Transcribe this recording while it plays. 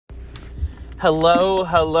Hello,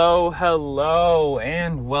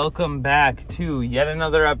 and welcome back to yet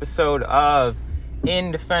another episode of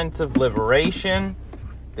In Defense of Liberation,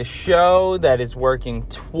 the show that is working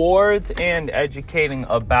towards and educating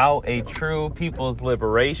about a true people's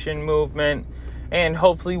liberation movement, and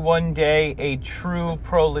hopefully one day a true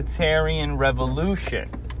proletarian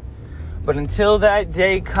revolution. But until that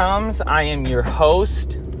day comes, I am your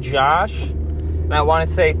host, Josh, and I want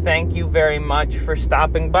to say thank you very much for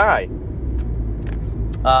stopping by.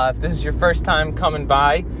 If this is your first time coming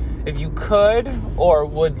by, if you could or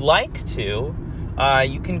would like to,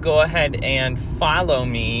 you can go ahead and follow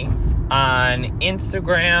me on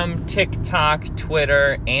Instagram, TikTok,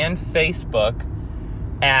 Twitter, and Facebook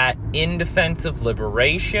at In Defense of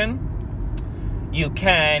Liberation. You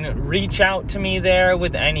can reach out to me there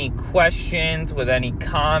with any questions, with any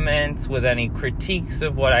comments, with any critiques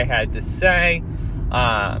of what I had to say.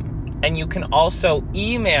 And you can also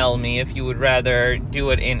email me if you would rather do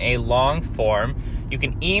it in a long form. You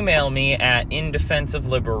can email me at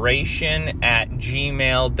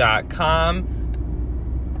indefenseofliberation@gmail.com.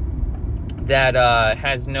 That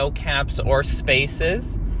has no caps or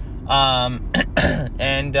spaces. Yeah,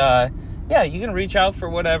 you can reach out for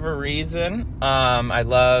whatever reason. I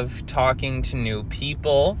love talking to new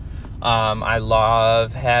people. I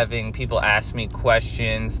love having people ask me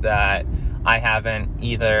questions that I haven't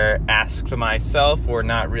either asked myself or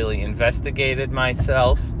not really investigated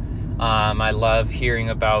myself. I love hearing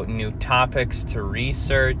about new topics to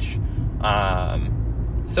research.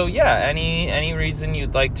 So yeah, any reason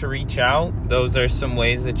you'd like to reach out, those are some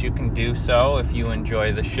ways that you can do so if you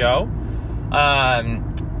enjoy the show.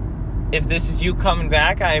 If this is you coming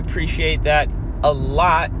back, I appreciate that a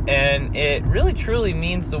lot, and it really truly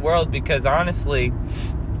means the world because honestly,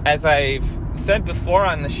 as I've said before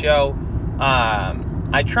on the show,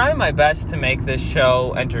 I try my best to make this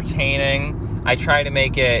show entertaining. I try to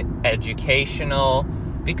make it educational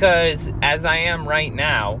because as I am right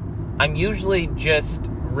now, I'm usually just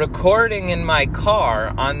recording in my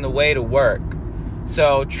car on the way to work.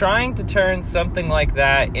 So trying to turn something like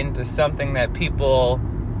that into something that people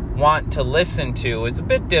want to listen to is a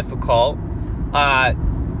bit difficult.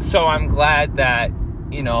 So I'm glad that,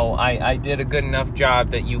 I did a good enough job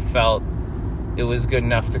that you felt it was good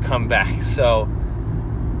enough to come back. So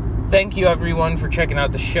thank you everyone for checking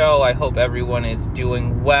out the show. I hope everyone is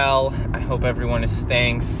doing well. I hope everyone is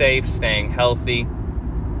staying safe, staying healthy.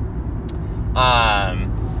 I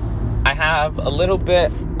have a little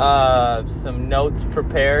bit of some notes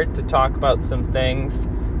prepared to talk about some things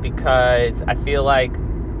because I feel like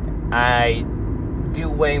I do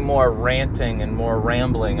way more ranting and more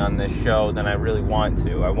rambling on this show than I really want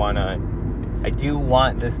to. I do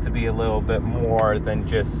want this to be a little bit more than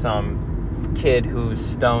just some kid who's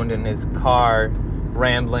stoned in his car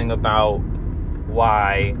rambling about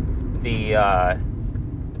why the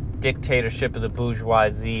dictatorship of the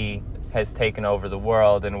bourgeoisie has taken over the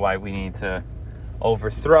world and why we need to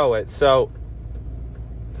overthrow it. So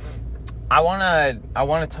I want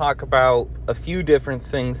to talk about a few different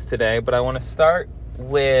things today, but I want to start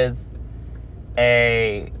with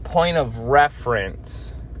a point of reference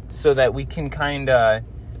so that we can kind of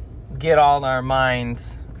get all our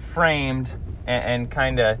minds framed and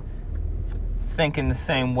kind of think in the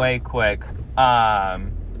same way quick.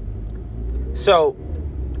 So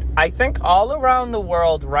I think all around the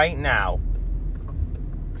world right now,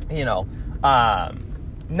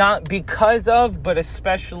 not because of, but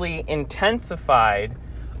especially intensified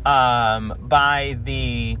by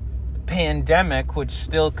the pandemic, which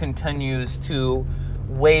still continues to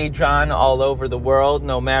wage on all over the world,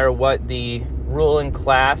 no matter what the ruling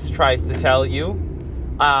class tries to tell you.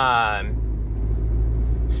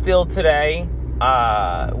 Still today,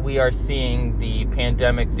 we are seeing the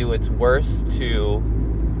pandemic do its worst to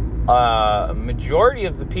a majority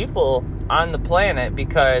of the people on the planet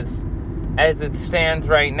because as it stands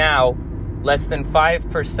right now, less than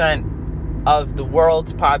 5% of the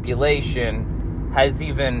world's population has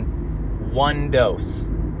even one dose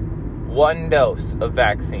of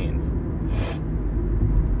vaccines.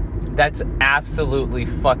 That's absolutely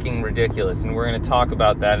fucking ridiculous, and we're going to talk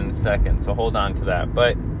about that in a second, so hold on to that.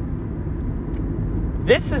 But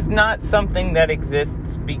this is not something that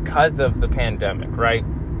exists because of the pandemic, right?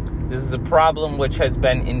 This is a problem which has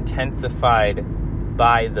been intensified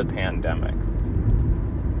by the pandemic.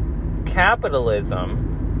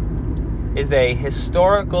 Capitalism is a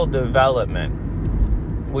historical development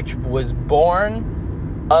which was born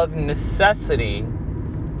of necessity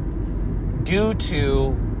due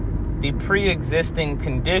to the pre-existing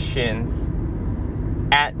conditions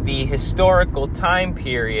at the historical time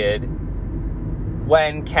period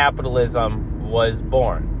when capitalism was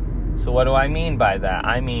born. So what do I mean by that?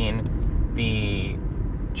 I mean the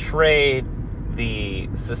trade, the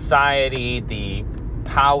society, the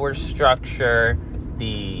power structure,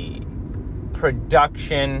 the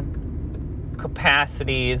production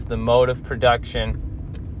capacities, the mode of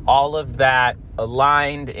production, all of that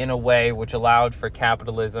aligned in a way which allowed for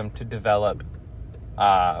capitalism to develop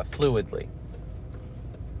fluidly.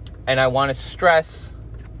 And I want to stress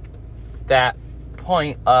that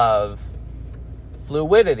point of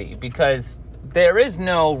fluidity, because there is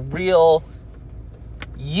no real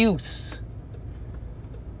use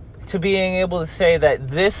to being able to say that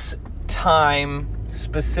this time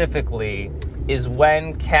specifically is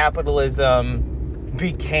when capitalism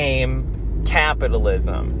became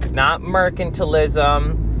capitalism. Not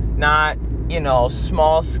mercantilism, not,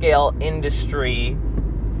 small scale industry,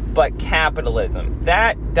 but capitalism.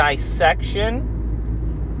 That dissection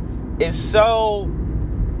is so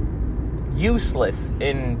useless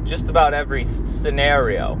in just about every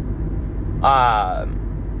scenario,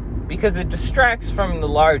 because it distracts from the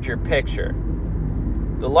larger picture.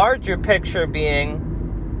 The larger picture being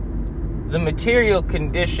the material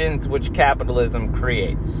conditions which capitalism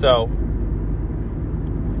creates. So,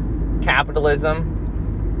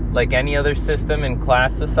 capitalism, like any other system in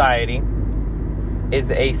class society, is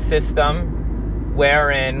a system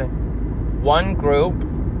wherein one group,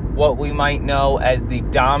 what we might know as the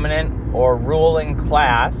dominant or ruling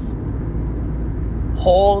class,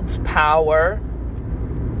 holds power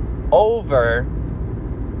over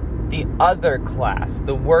the other class,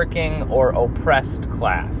 the working or oppressed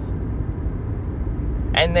class.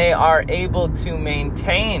 And they are able to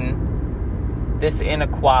maintain this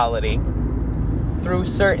inequality through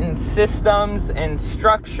certain systems and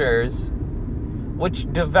structures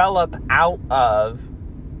which develop out of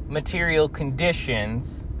material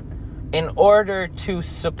conditions in order to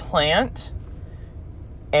supplant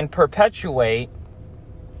and perpetuate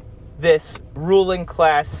this ruling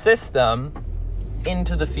class system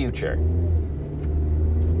into the future.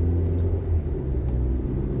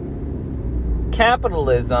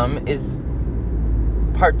 Capitalism is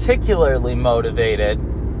particularly motivated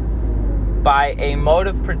by a mode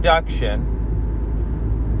of production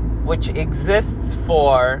which exists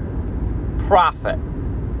for profit.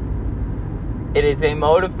 It is a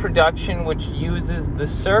mode of production which uses the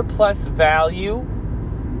surplus value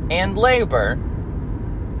and labor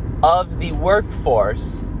of the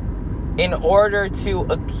workforce in order to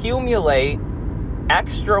accumulate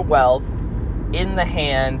extra wealth in the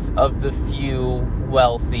hands of the few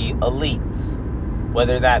wealthy elites.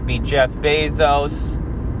 Whether that be Jeff Bezos,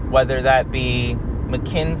 whether that be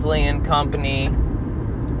McKinsey and Company,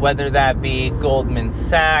 whether that be Goldman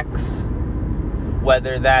Sachs,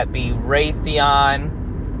 whether that be Raytheon,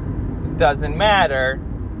 it doesn't matter.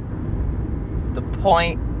 The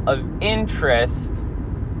point of interest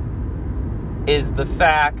is the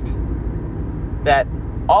fact that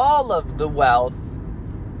all of the wealth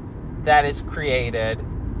that is created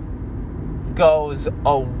goes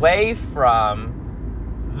away from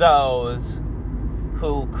those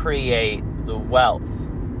who create the wealth.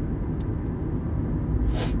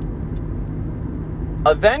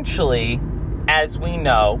 Eventually, as we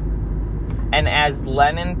know, and as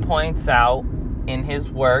Lenin points out in his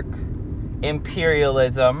work,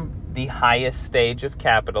 Imperialism, the highest stage of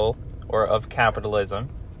capital, or of capitalism,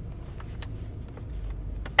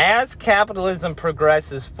 as capitalism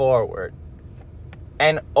progresses forward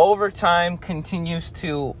and over time continues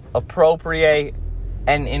to appropriate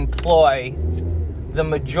and employ the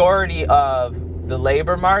majority of the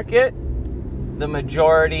labor market, the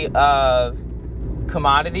majority of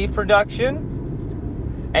commodity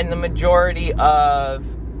production, and the majority of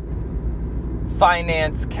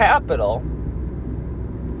finance capital,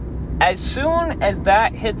 as soon as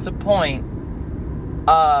that hits a point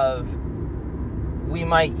of, we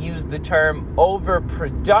might use the term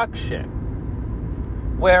overproduction,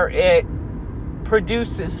 where it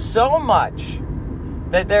produces so much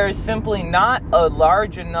that there is simply not a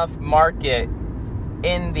large enough market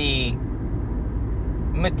in the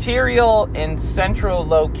material and central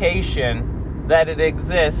location that it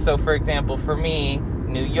exists. So, for example, for me,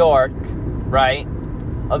 New York, right?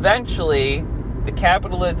 Eventually, the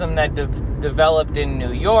capitalism that developed in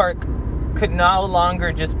New York could no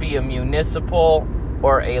longer just be a municipal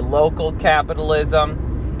or a local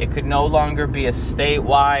capitalism. It could no longer be a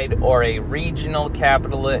statewide or a regional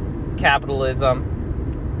capitalism.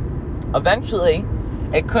 Eventually,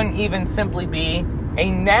 it couldn't even simply be a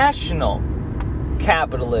national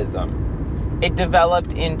capitalism. It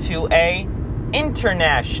developed into a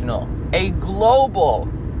international, a global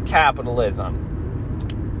capitalism.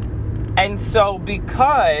 And so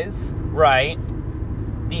because, right,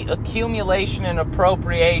 the accumulation and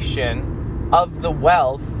appropriation of the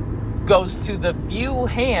wealth goes to the few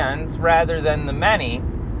hands rather than the many,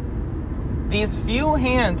 these few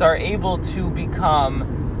hands are able to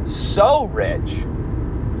become so rich,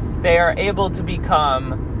 they are able to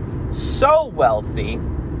become so wealthy,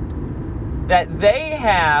 that they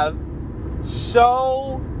have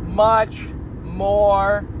so much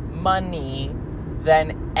more money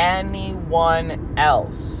than anyone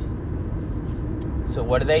else. So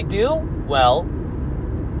what do? Well,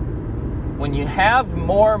 when you have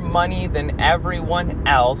more money than everyone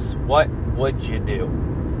else, what would you do?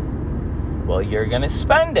 Well, you're going to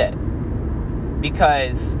spend it.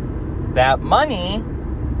 Because that money,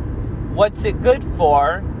 what's it good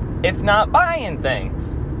for if not buying things?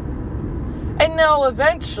 And now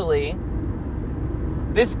eventually,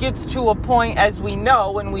 this gets to a point, as we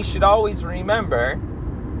know, and we should always remember,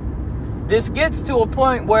 this gets to a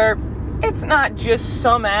point where it's not just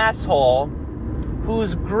some asshole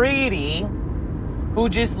who's greedy, who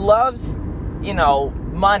just loves,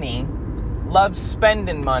 money, loves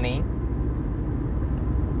spending money.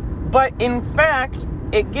 But in fact,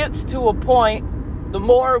 it gets to a point, the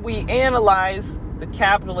more we analyze the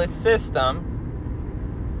capitalist system,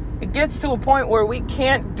 it gets to a point where we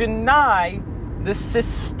can't deny the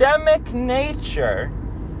systemic nature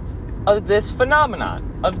of this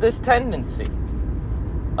phenomenon, of this tendency,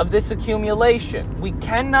 of this accumulation. We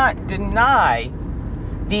cannot deny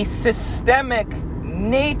the systemic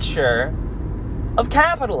nature of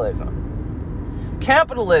capitalism.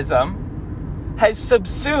 Capitalism has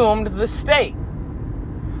subsumed the state.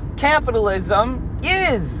 Capitalism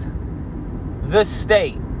is the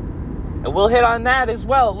state. And we'll hit on that as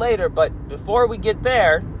well later, but before we get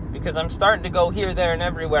there, because I'm starting to go here, there, and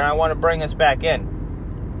everywhere, I want to bring us back in.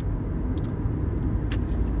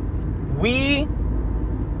 We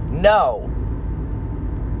know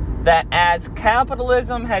that as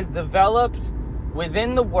capitalism has developed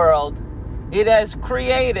within the world, it has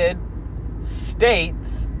created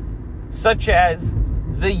states such as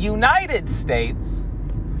the United States,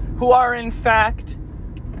 who are in fact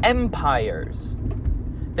empires.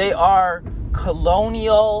 They are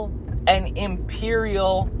colonial and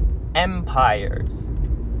imperial empires.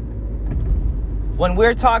 When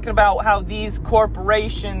we're talking about how these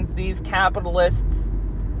corporations, these capitalists,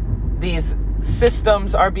 these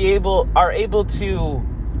systems are able to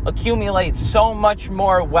accumulate so much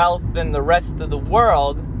more wealth than the rest of the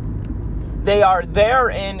world, they are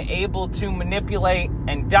therein able to manipulate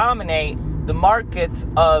and dominate the markets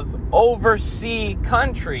of overseas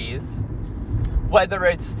countries, whether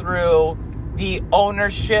it's through the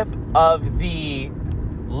ownership of the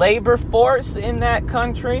labor force in that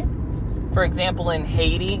country, for example, in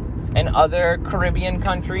Haiti and other Caribbean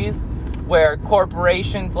countries, where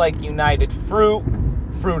corporations like United Fruit,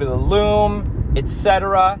 Fruit of the Loom,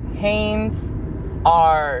 etc., Hanes,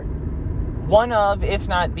 are one of, if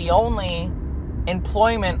not the only,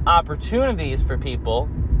 employment opportunities for people,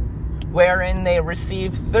 wherein they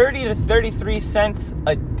receive 30 to 33 cents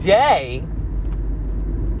a day.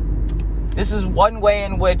 This is one way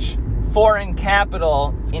in which foreign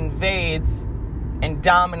capital invades and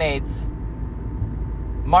dominates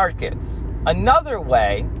markets. Another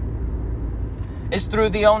way is through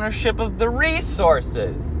the ownership of the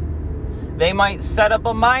resources. They might set up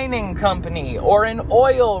a mining company or an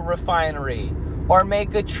oil refinery, or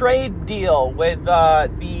make a trade deal with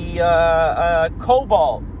the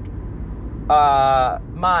cobalt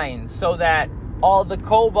mines, so that all the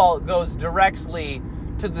cobalt goes directly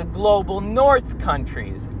to the global north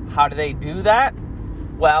countries. How do they do that?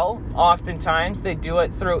 Well, oftentimes they do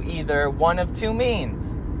it through either one of two means.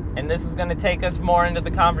 And this is going to take us more into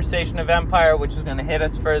the conversation of empire, which is going to hit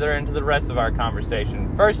us further into the rest of our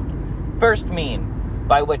conversation. First mean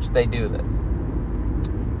by which they do this: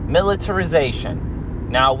 militarization.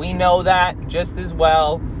 Now, we know that just as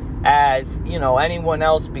well as, anyone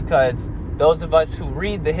else, because those of us who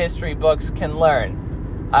read the history books can learn.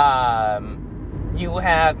 You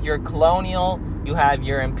have your colonial, you have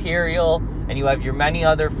your imperial, and you have your many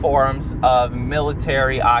other forms of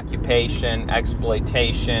military occupation,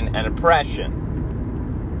 exploitation, and oppression.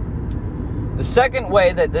 The second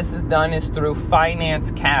way that this is done is through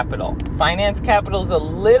finance capital. Finance capital is a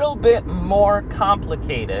little bit more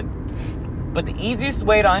complicated, but the easiest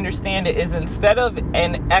way to understand it is, instead of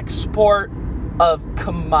an export of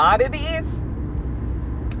commodities,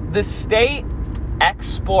 the state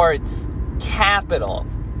exports capital,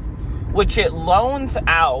 which it loans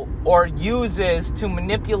out or uses to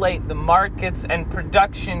manipulate the markets and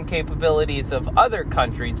production capabilities of other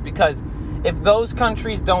countries, because if those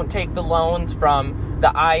countries don't take the loans from the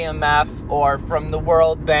IMF or from the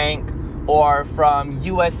World Bank or from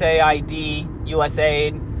USAID,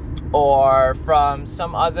 or from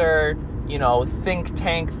some other, think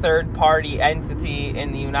tank third-party entity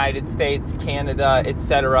in the United States, Canada,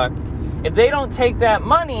 etc., if they don't take that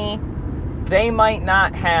money, they might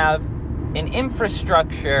not have an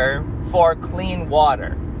infrastructure for clean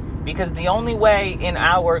water. Because the only way in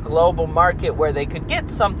our global market where they could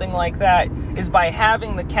get something like that is by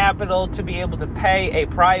having the capital to be able to pay a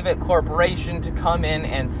private corporation to come in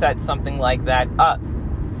and set something like that up.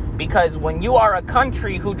 Because when you are a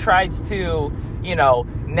country who tries to,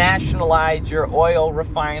 nationalize your oil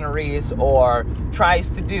refineries or tries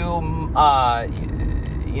to do,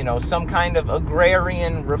 some kind of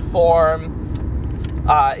agrarian reform,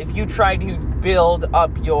 if you try to build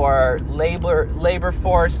up your labor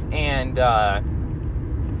force and,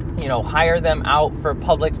 hire them out for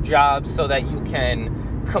public jobs so that you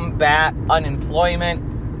can combat unemployment,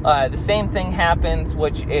 the same thing happens,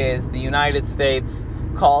 which is the United States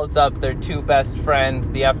calls up their two best friends,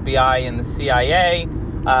 the FBI and the CIA,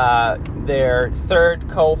 their third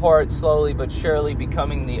cohort slowly but surely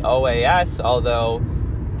becoming the OAS, although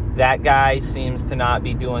that guy seems to not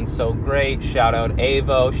be doing so great. Shout out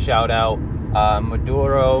Evo, shout out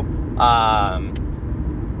Maduro.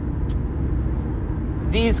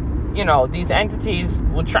 These entities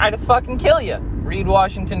will try to fucking kill you. Read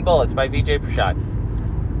Washington Bullets by Vijay Prashad.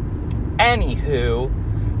 Anywho,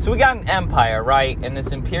 so we got an empire, right? And this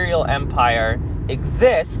imperial empire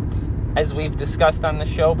exists, as we've discussed on the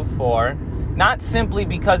show before, not simply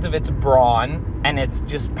because of its brawn and its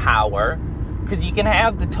just power, because you can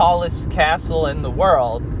have the tallest castle in the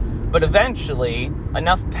world, but eventually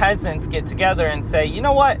enough peasants get together and say, you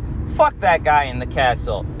know what? Fuck that guy in the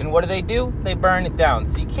castle. And what do? They burn it down.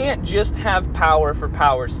 So you can't just have power for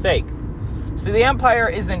power's sake. So the empire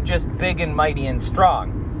isn't just big and mighty and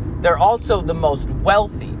strong. They're also the most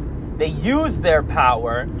wealthy. They use their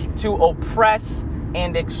power to oppress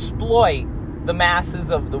and exploit the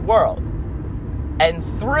masses of the world. And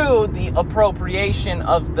through the appropriation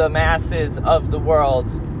of the masses of the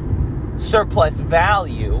world's surplus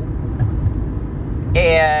value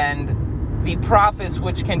and the profits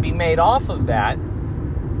which can be made off of that,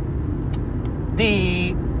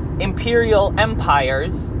 the imperial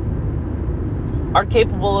empires are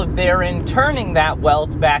capable of therein turning that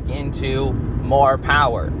wealth back into more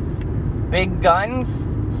power. Big guns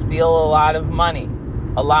steal a lot of money.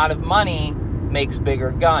 A lot of money makes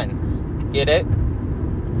bigger guns. Get it?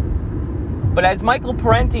 But as Michael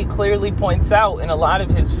Parenti clearly points out in a lot of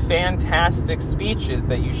his fantastic speeches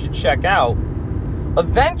that you should check out,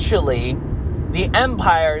 eventually the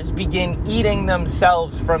empires begin eating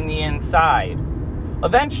themselves from the inside.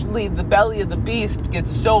 Eventually the belly of the beast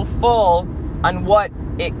gets so full on what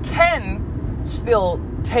it can still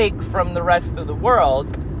take from the rest of the world,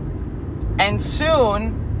 and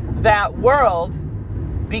soon that world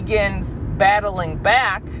begins battling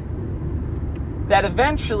back, that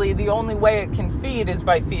eventually the only way it can feed is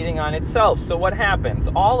by feeding on itself. So what happens?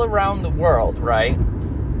 All around the world, right?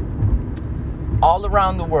 All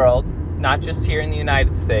around the world, not just here in the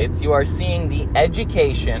United States, you are seeing the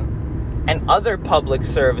education and other public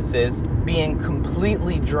services being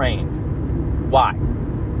completely drained. Why?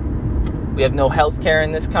 We have no health care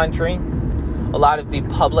in this country. A lot of the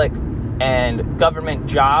public and government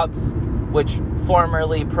jobs, which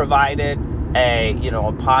formerly provided a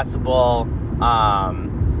possible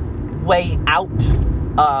way out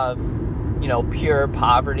of, pure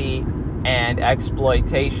poverty and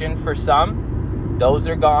exploitation for some, those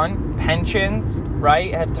are gone. Pensions,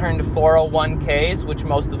 right, have turned to 401ks, which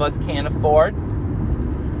most of us can't afford.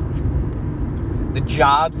 The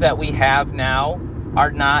jobs that we have now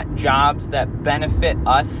are not jobs that benefit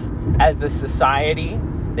us as a society.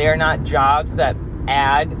 They are not jobs that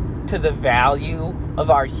add to the value of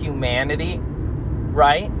our humanity,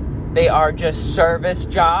 right? They are just service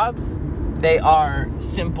jobs. They are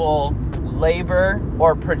simple labor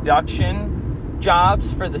or production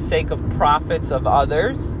jobs for the sake of profits of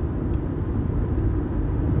others.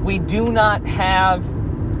 We do not have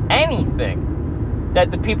anything that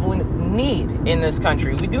the people need in this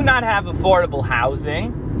country. We do not have affordable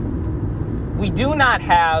housing. We do not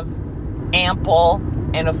have ample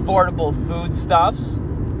and affordable foodstuffs.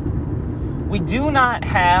 We do not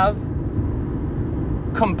have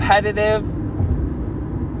competitive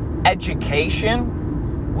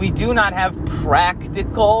education. We do not have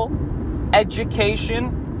practical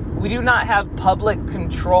education. We do not have public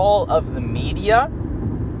control of the media.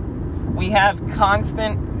 We have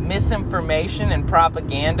constant misinformation and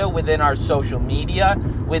propaganda within our social media,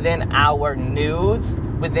 within our news,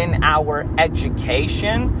 within our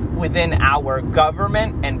education, within our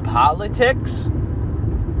government and politics.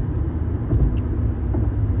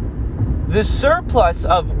 The surplus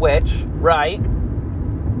of which, right,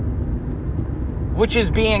 which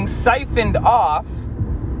is being siphoned off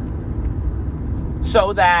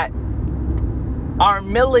so that our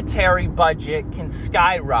military budget can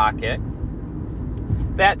skyrocket.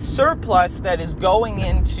 That surplus that is going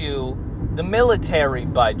into the military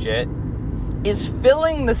budget is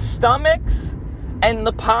filling the stomachs and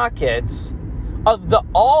the pockets of the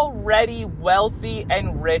already wealthy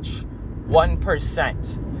and rich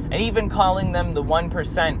 1%. And even calling them the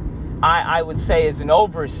 1%, I would say is an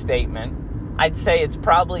overstatement. I'd say it's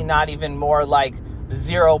probably not even more like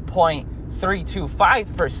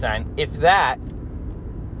 0.325%, if that.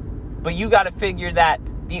 But you got to figure that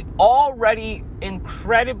the already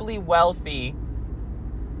incredibly wealthy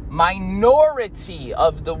minority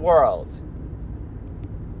of the world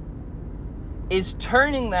is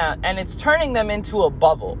turning that, and it's turning them into a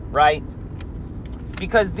bubble, right?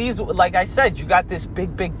 Because these, like I said, you got this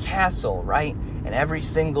big castle, right? And every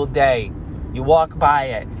single day you walk by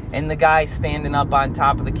it, and the guy standing up on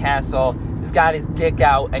top of the castle has got his dick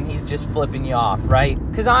out, and he's just flipping you off, right?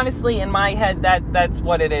 Because honestly, in my head, that's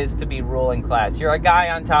what it is to be ruling class. You're a guy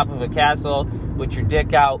on top of a castle with your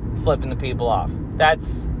dick out, flipping the people off.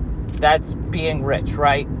 That's being rich,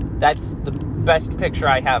 right? That's the best picture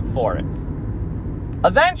I have for it.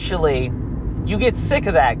 Eventually, you get sick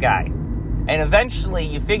of that guy. And eventually,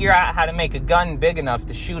 you figure out how to make a gun big enough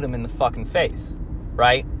to shoot him in the fucking face,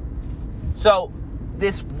 right? So,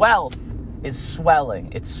 this wealth is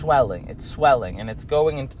swelling, it's swelling, and it's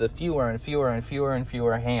going into the fewer and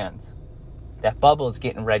fewer hands. That bubble is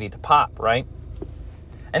getting ready to pop, right?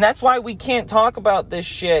 And that's why we can't talk about this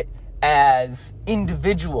shit as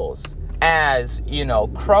individuals, as,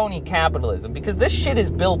 crony capitalism, because this shit is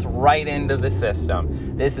built right into the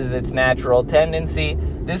system. This is its natural tendency.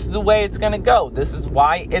 This is the way it's going to go. This is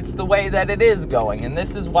why it's the way that it is going. And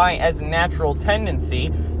this is why, as a natural tendency,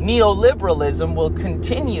 neoliberalism will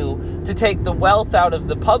continue to take the wealth out of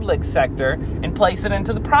the public sector and place it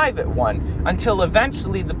into the private one, until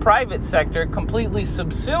eventually the private sector completely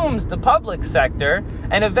subsumes the public sector,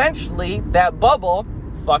 and eventually that bubble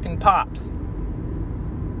fucking pops.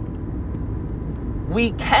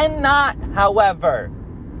 We cannot, however,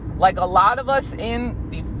 like a lot of us in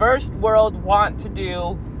the first world want to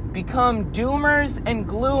do, become doomers and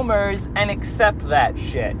gloomers and accept that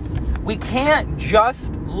shit. We can't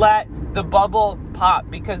just let the bubble pop,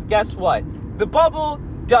 because guess what? The bubble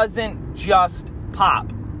doesn't just pop.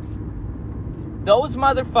 Those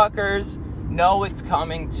motherfuckers know it's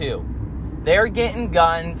coming too. They're getting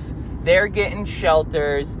guns, they're getting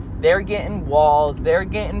shelters, they're getting walls, they're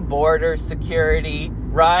getting border security,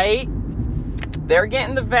 right? They're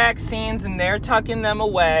getting the vaccines and they're tucking them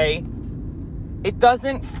away. It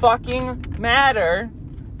doesn't fucking matter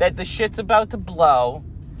that the shit's about to blow.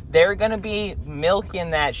 They're going to be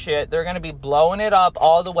milking that shit. They're going to be blowing it up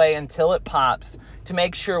all the way until it pops, to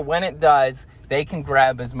make sure when it does, they can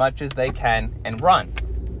grab as much as they can and run.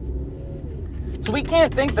 So we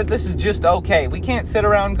can't think that this is just okay. We can't sit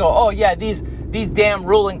around and go, oh yeah, these damn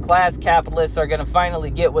ruling class capitalists are going to finally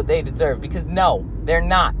get what they deserve. Because no, they're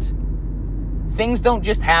not. Things don't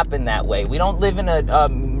just happen that way. We don't live in a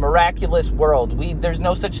miraculous world. There's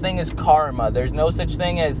no such thing as karma. There's no such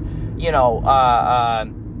thing as,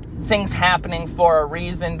 things happening for a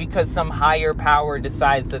reason because some higher power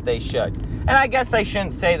decides that they should. And I guess I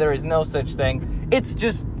shouldn't say there is no such thing. It's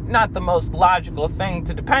just not the most logical thing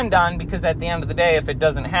to depend on, because at the end of the day, if it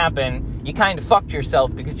doesn't happen, you kind of fucked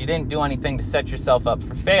yourself because you didn't do anything to set yourself up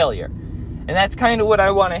for failure. And that's kind of what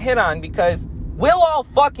I want to hit on, because we'll all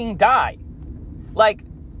fucking die. Like,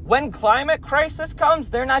 when climate crisis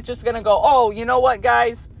comes, they're not just going to go, oh, you know what,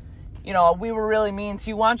 guys? We were really mean to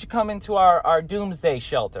you. Why don't you come into our doomsday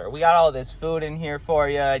shelter? We got all this food in here for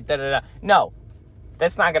you. Da-da-da. No,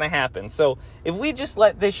 that's not going to happen. So if we just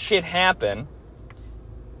let this shit happen,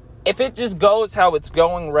 if it just goes how it's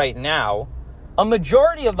going right now, a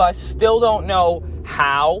majority of us still don't know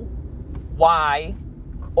how, why,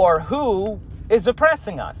 or who is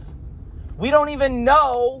oppressing us. We don't even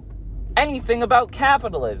know anything about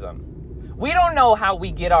capitalism. We don't know how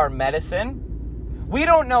we get our medicine. We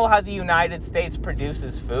don't know how the United States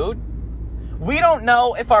produces food. We don't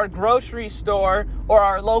know if our grocery store or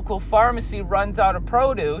our local pharmacy runs out of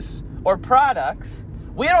produce or products.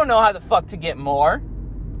 We don't know how the fuck to get more.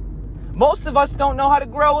 Most of us don't know how to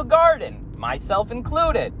grow a garden, myself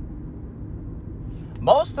included.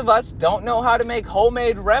 Most of us don't know how to make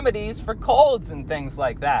homemade remedies for colds and things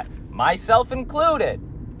like that, myself included.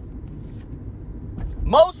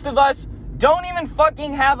 Most of us don't even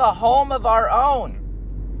fucking have a home of our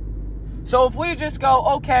own. So if we just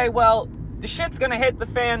go, okay, well, the shit's gonna hit the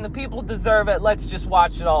fan, the people deserve it, let's just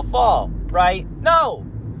watch it all fall, right? No.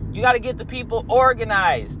 You gotta get the people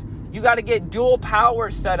organized. You gotta get dual power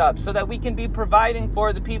set up so that we can be providing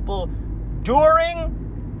for the people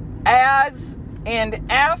during, as,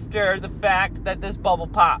 and after the fact that this bubble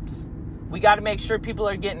pops. We gotta make sure people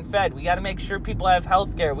are getting fed. We gotta make sure people have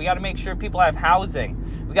health care. We gotta make sure people have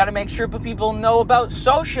housing. We gotta make sure people know about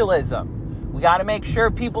socialism. We gotta make sure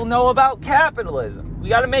people know about capitalism. We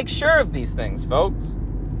gotta make sure of these things, folks.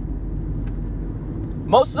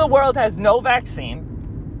 Most of the world has no vaccine.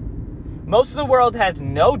 Most of the world has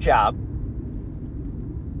no job.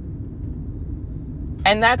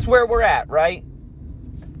 And that's where we're at, right?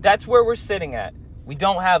 That's where we're sitting at. We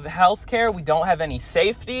don't have health care. We don't have any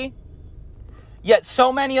safety. Yet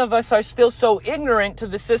so many of us are still so ignorant to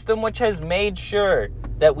the system which has made sure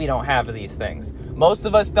that we don't have these things. Most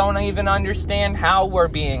of us don't even understand how we're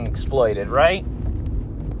being exploited, right?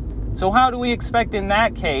 So how do we expect in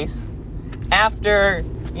that case, after,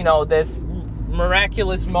 this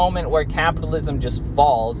miraculous moment where capitalism just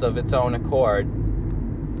falls of its own accord,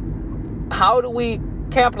 how do we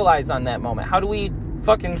capitalize on that moment? How do we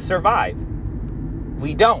fucking survive?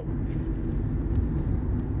 We don't.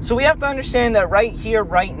 So we have to understand that right here,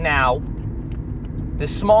 right now, the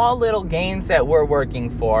small little gains that we're working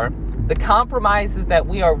for, the compromises that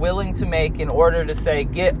we are willing to make in order to say,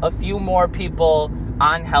 get a few more people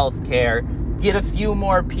on health care, get a few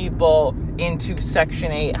more people into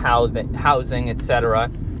Section 8 housing, etc.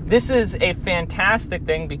 This is a fantastic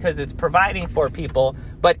thing because it's providing for people,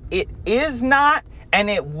 but it is not and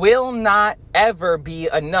it will not ever be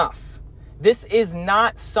enough. This is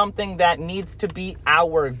not something that needs to be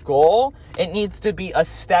our goal. It needs to be a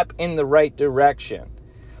step in the right direction.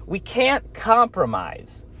 We can't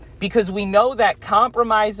compromise because we know that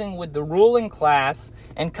compromising with the ruling class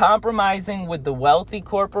and compromising with the wealthy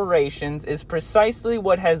corporations is precisely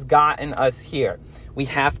what has gotten us here. We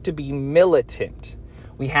have to be militant.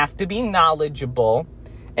 We have to be knowledgeable.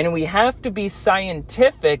 And we have to be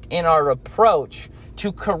scientific in our approach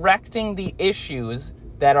to correcting the issues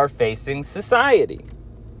that are facing society.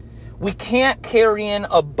 We can't carry in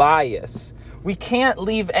a bias. We can't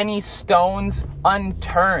leave any stones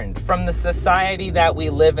unturned from the society that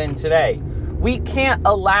we live in today. We can't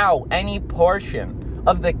allow any portion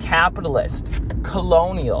of the capitalist,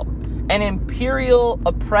 colonial, and imperial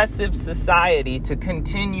oppressive society to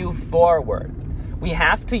continue forward. We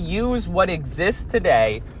have to use what exists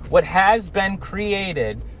today, what has been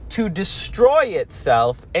created, to destroy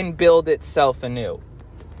itself and build itself anew.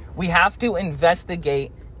 We have to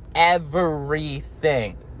investigate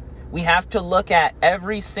everything. We have to look at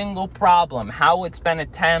every single problem, how it's been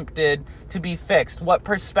attempted to be fixed, what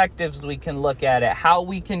perspectives we can look at it, how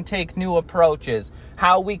we can take new approaches,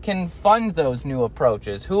 how we can fund those new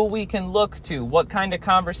approaches, who we can look to, what kind of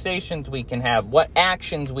conversations we can have, what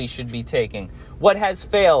actions we should be taking, what has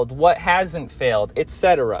failed, what hasn't failed,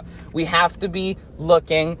 etc. We have to be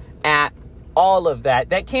looking at all of that.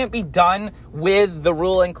 That can't be done with the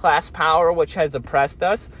ruling class power which has oppressed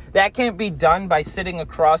us. That can't be done by sitting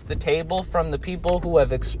across the table from the people who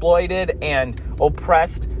have exploited and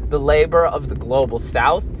oppressed the labor of the global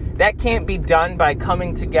South. That can't be done by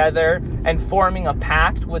coming together and forming a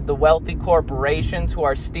pact with the wealthy corporations who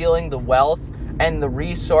are stealing the wealth and the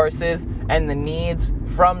resources and the needs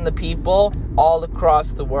from the people all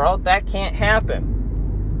across the world. That can't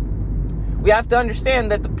happen. We have to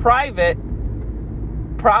understand that the private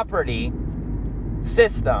property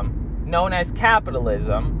system known as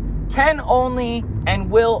capitalism can only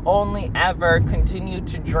and will only ever continue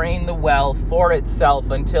to drain the well for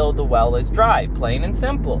itself until the well is dry, plain and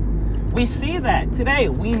simple. We see that today.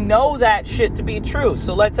 We know that shit to be true,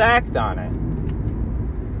 so let's act on it.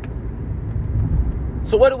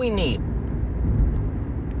 So what do we need?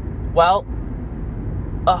 Well,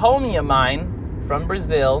 a homie of mine from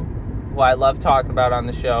Brazil, who I love talking about on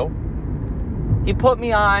the show, he put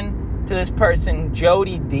me on to this person,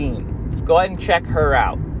 Jody Dean. Go ahead and check her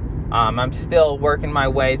out. I'm still working my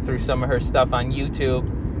way through some of her stuff on YouTube,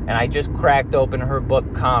 and I just cracked open her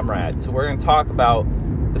book, Comrade. So we're going to talk about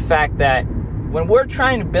the fact that when we're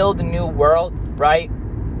trying to build a new world, right,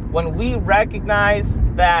 when we recognize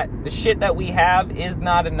that the shit that we have is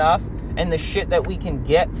not enough, and the shit that we can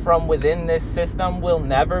get from within this system will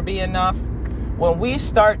never be enough, when we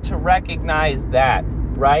start to recognize that,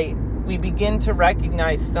 right, we begin to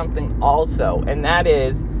recognize something also, and that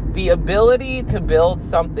is The ability to build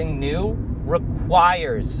something new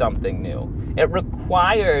requires something new. It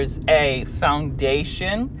requires a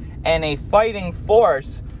foundation and a fighting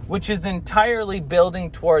force, which is entirely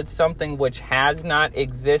building towards something which has not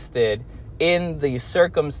existed in the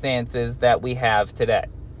circumstances that we have today.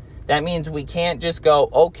 That means we can't just go,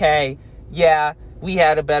 okay, yeah, we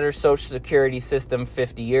had a better Social Security system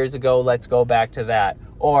 50 years ago, let's go back to that.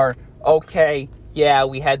 Or, okay, yeah,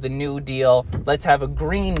 we had the New Deal, let's have a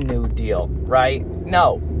Green New Deal, right?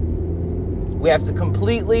 No. We have to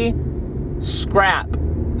completely scrap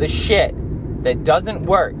the shit that doesn't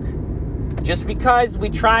work. Just because we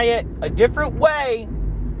try it a different way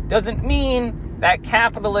doesn't mean that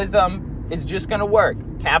capitalism is just going to work.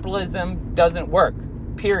 Capitalism doesn't work.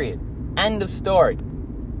 Period. End of story.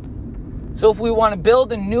 So if we want to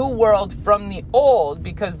build a new world from the old,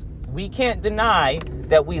 because we can't deny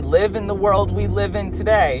that we live in the world we live in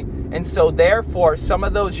today, and so therefore some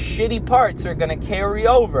of those shitty parts are going to carry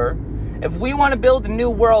over. If we want to build a new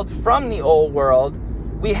world from the old world,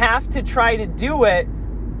 we have to try to do it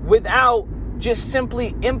without just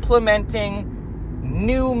simply implementing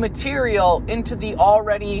new material into the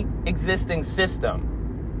already existing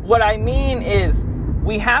system. What I mean is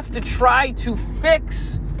we have to try to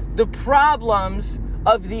fix the problems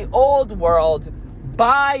of the old world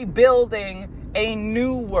by building a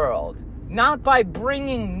new world, not by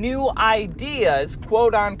bringing new ideas,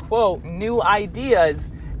 quote unquote, new ideas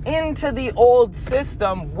into the old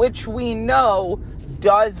system, which we know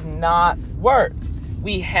does not work.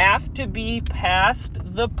 We have to be past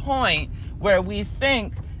the point where we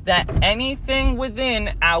think that anything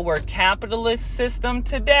within our capitalist system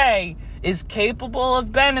today is capable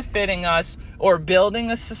of benefiting us or building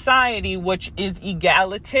a society which is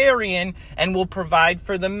egalitarian and will provide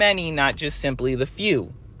for the many, not just simply the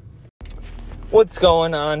few. What's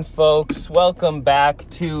going on, folks? Welcome back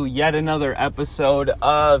to yet another episode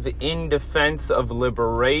of In Defense of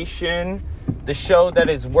Liberation, the show that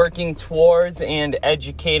is working towards and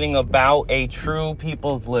educating about a true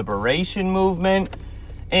people's liberation movement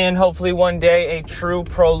and hopefully one day a true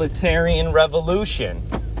proletarian revolution.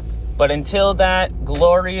 But until that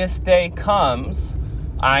glorious day comes,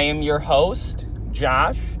 I am your host,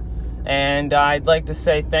 Josh, and I'd like to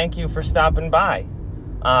say thank you for stopping by.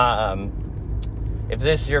 If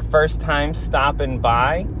this is your first time stopping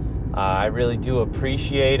by, I really do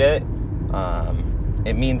appreciate it.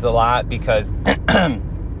 It means a lot because, I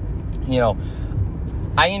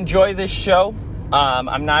enjoy this show.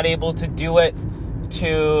 I'm not able to do it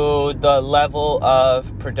to the level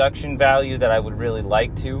of production value that I would really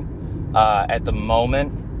like to at the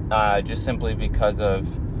moment, just simply because of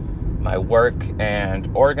my work and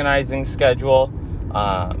organizing schedule.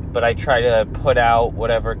 But I try to put out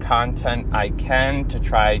whatever content I can to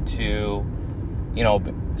try to,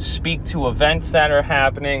 speak to events that are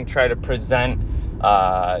happening, try to present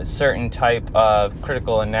certain type of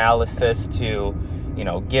critical analysis to,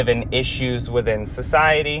 given issues within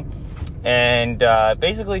society, and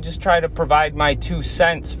basically just try to provide my 2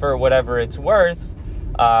 cents for whatever it's worth.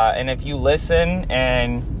 And if you listen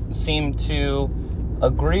and seem to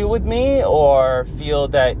agree with me or feel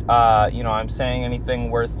that, I'm saying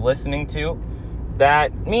anything worth listening to,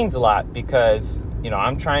 that means a lot because,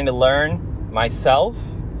 I'm trying to learn myself.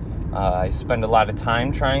 I spend a lot of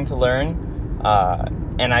time trying to learn,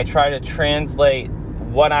 and I try to translate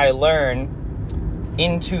what I learn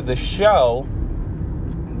into the show,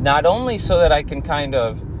 not only so that I can kind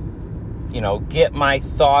of, get my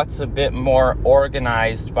thoughts a bit more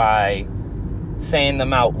organized by saying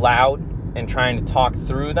them out loud and trying to talk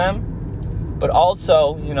through them, but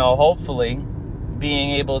also, hopefully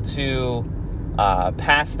being able to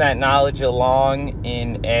pass that knowledge along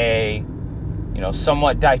in a,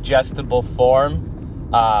 somewhat digestible form,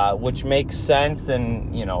 which makes sense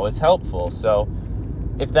and, is helpful. So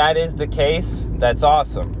if that is the case, that's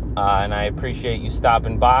awesome. And I appreciate you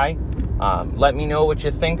stopping by. Let me know what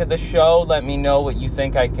you think of the show. Let me know what you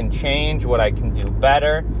think I can change, what I can do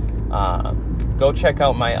better. Go check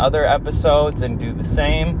out my other episodes and do the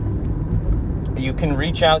same. You can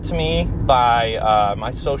reach out to me by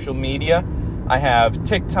my social media. I have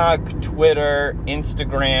TikTok, Twitter,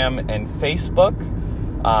 Instagram, and Facebook.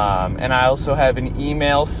 And I also have an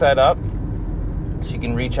email set up. So you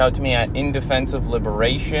can reach out to me at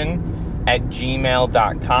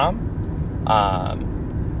indefenseofliberation@gmail.com.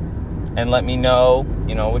 And let me know,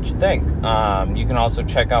 what you think. You can also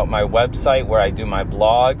check out my website where I do my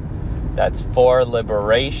blog. That's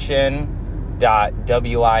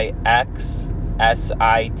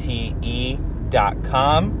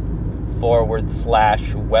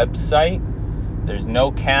forliberation.wixsite.com/website. There's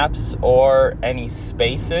no caps or any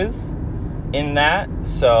spaces in that,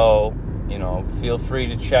 so, feel free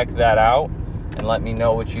to check that out and let me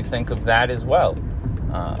know what you think of that as well.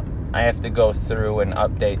 I have to go through and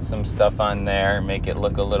update some stuff on there, make it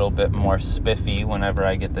look a little bit more spiffy whenever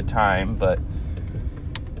I get the time, but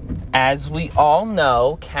as we all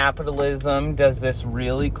know, capitalism does this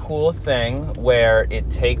really cool thing where it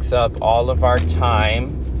takes up all of our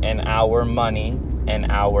time and our money and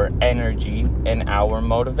our energy and our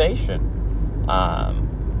motivation.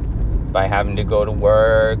 By having to go to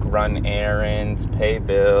work, run errands, pay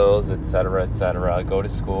bills, etc., go to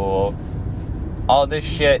school. All this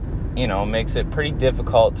shit, makes it pretty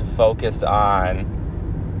difficult to focus on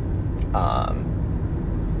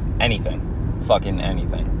anything. Fucking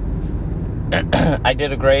anything. I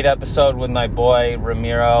did a great episode with my boy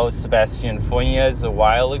Ramiro Sebastian Funes a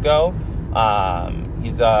while ago.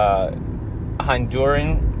 He's a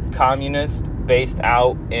Honduran communist based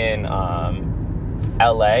out in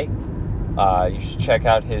LA. You should check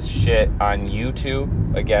out his shit on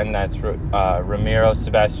YouTube. Again, that's Ramiro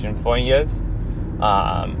Sebastian Funes.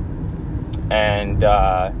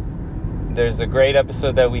 There's a great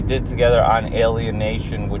episode that we did together on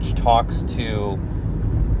alienation, which talks to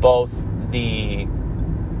both the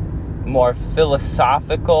more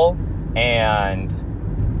philosophical and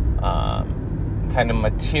kind of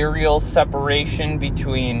material separation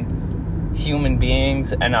between human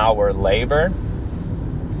beings and our labor,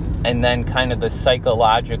 and then kind of the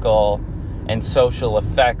psychological and social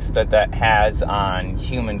effects that has on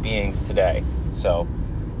human beings today. So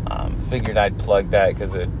figured I'd plug that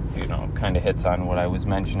because it kind of hits on what I was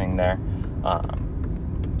mentioning there.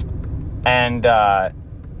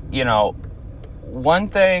 One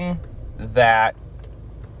thing that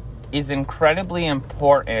is incredibly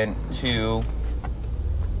important to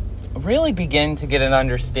really begin to get an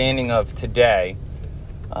understanding of today,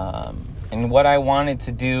 and what I wanted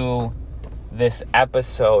to do this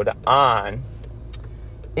episode on,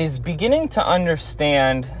 is beginning to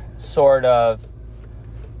understand sort of,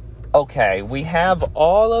 okay, we have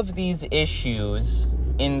all of these issues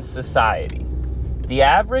in society. The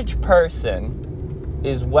average person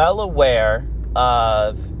is well aware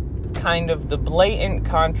of kind of the blatant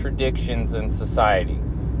contradictions in society.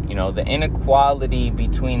 The inequality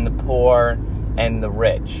between the poor and the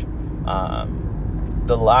rich.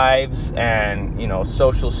 The lives and,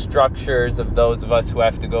 social structures of those of us who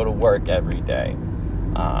have to go to work every day.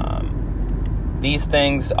 These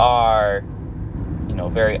things are,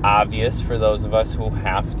 very obvious for those of us who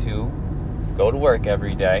have to go to work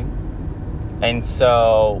every day. And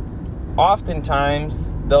so,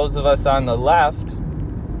 oftentimes, those of us on the left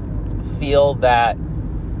feel that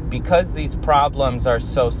because these problems are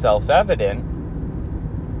so self-evident,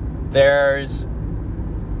 there's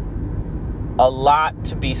a lot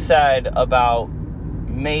to be said about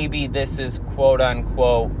maybe this is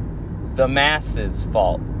quote-unquote the masses'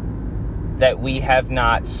 fault that we have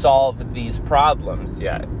not solved these problems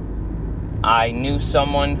yet. I knew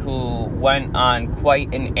someone who went on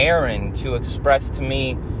quite an errand to express to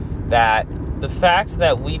me that the fact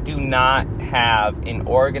that we do not have an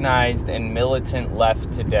organized and militant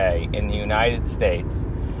left today in the United States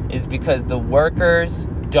is because the workers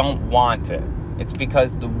don't want it. It's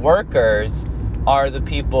because the workers are the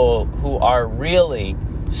people who are really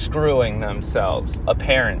screwing themselves,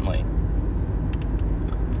 apparently.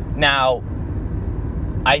 Now,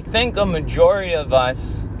 I think a majority of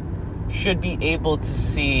us should be able to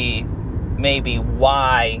see maybe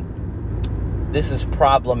why this is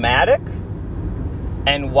problematic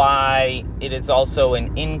and why it is also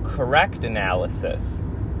an incorrect analysis.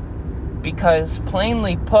 Because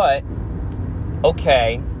plainly put,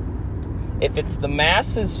 okay, if it's the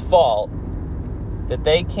masses' fault that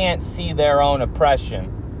they can't see their own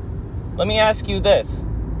oppression, let me ask you this: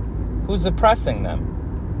 who's oppressing them?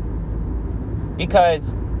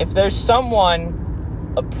 Because if there's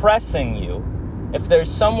someone oppressing you, if there's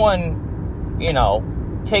someone,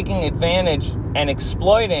 taking advantage and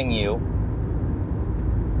exploiting you,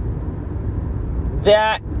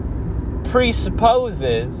 that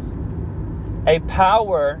presupposes a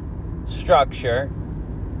power structure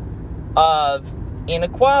of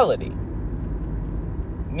inequality.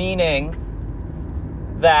 Meaning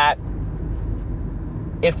that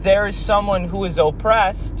if there is someone who is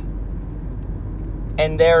oppressed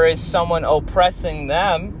and there is someone oppressing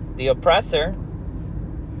them, the oppressor,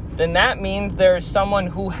 then that means there is someone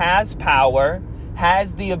who has power,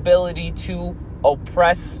 has the ability to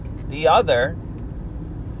oppress the other,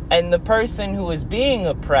 and the person who is being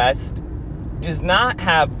oppressed does not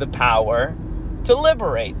have the power to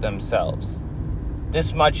liberate themselves.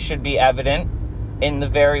 This much should be evident in the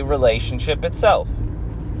very relationship itself.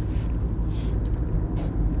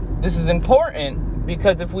 This is important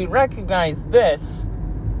because if we recognize this,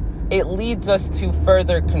 it leads us to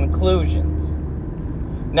further conclusions.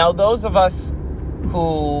 Now, those of us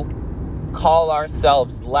who call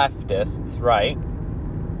ourselves leftists, right?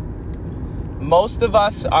 Most of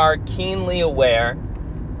us are keenly aware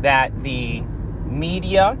that the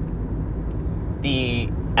media, the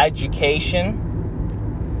education,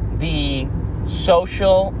 the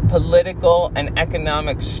social, political, and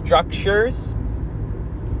economic structures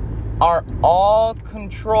are all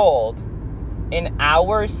controlled in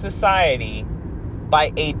our society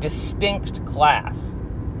by a distinct class.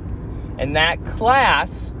 And that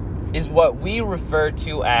class is what we refer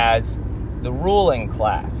to as the ruling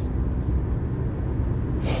class.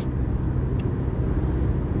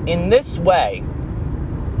 In this way,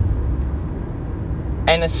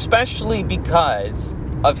 and especially because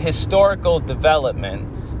of historical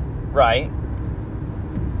developments, right,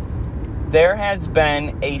 there has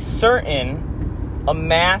been a certain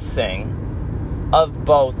amassing of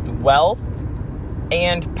both wealth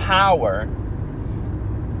and power,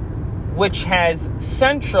 which has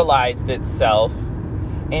centralized itself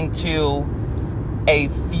into a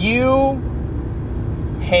few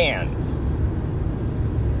hands.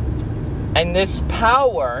 And this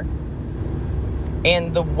power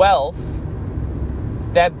and the wealth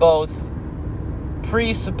that both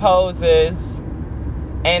presupposes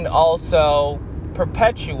and also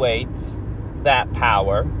perpetuates that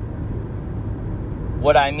power.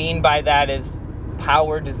 What I mean by that is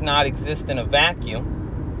power does not exist in a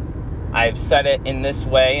vacuum. I've said it in this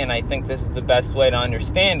way, and I think this is the best way to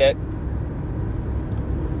understand it.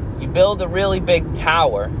 You build a really big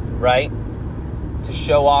tower, right, to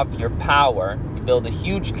show off your power. You build a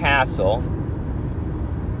huge castle.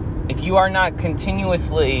 If you are not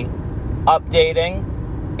continuously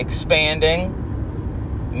updating, expanding,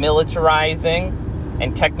 militarizing,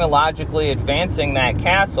 and technologically advancing that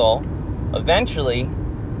castle, eventually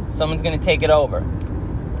someone's going to take it over.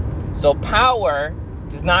 So power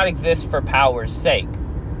does not exist for power's sake,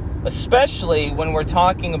 especially when we're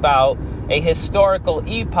talking about a historical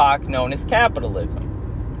epoch known as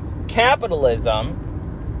capitalism.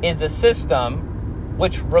 Capitalism is a system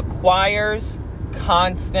which requires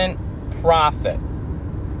constant profit.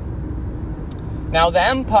 Now, the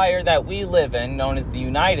empire that we live in, known as the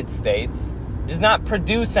United States, does not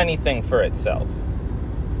produce anything for itself.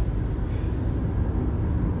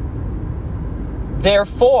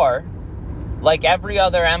 Therefore, like every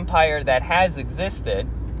other empire that has existed,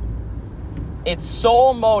 its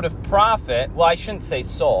sole mode of profit, well, I shouldn't say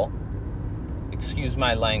sole, excuse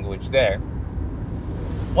my language there.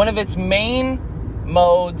 One of its main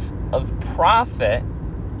modes of profit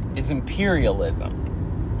is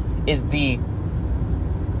imperialism, is the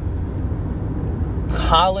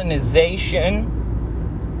colonization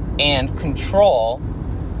and control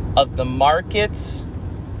of the markets,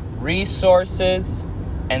 resources,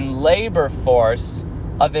 and labor force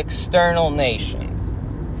of external nations.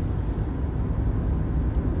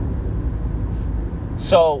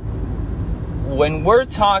 So, when we're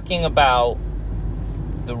talking about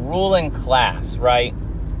the ruling class, right,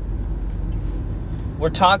 we're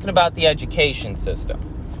talking about the education system.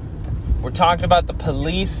 We're talking about the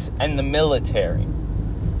police and the military.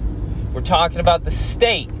 We're talking about the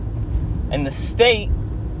state. And the state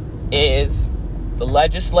is the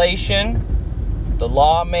legislation, the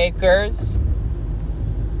lawmakers,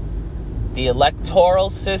 the electoral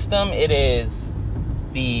system. It is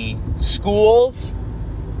the schools.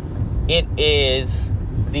 It is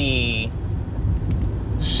the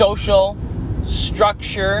social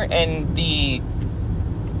structure and the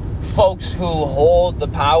folks who hold the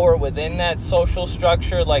power within that social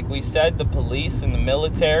structure, like we said, the police and the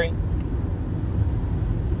military.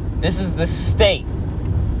 This is the state.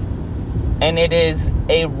 And it is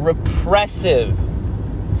a repressive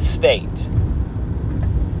state.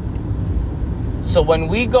 So when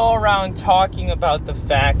we go around talking about the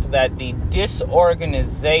fact that the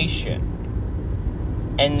disorganization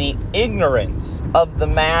and the ignorance of the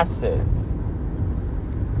masses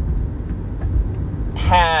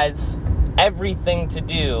has everything to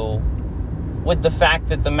do with the fact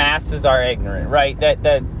that the masses are ignorant, right? That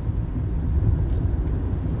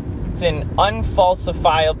it's an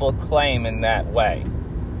unfalsifiable claim in that way.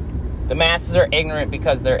 The masses are ignorant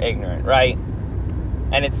because they're ignorant, right?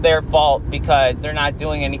 And it's their fault because they're not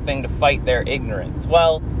doing anything to fight their ignorance.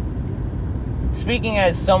 Well, speaking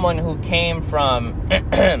as someone who came from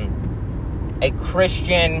a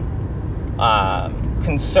Christian,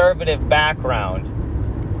 conservative background,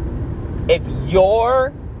 if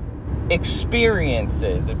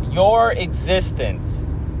experiences, if your existence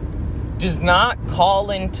does not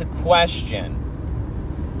call into question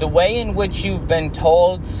the way in which you've been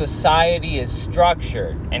told society is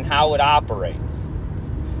structured and how it operates,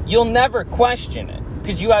 you'll never question it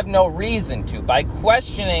because you have no reason to. By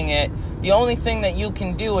questioning it, the only thing that you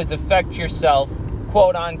can do is affect yourself,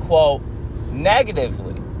 quote unquote,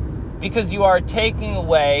 negatively, because you are taking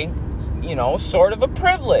away, sort of a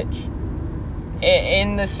privilege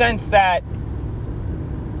in the sense that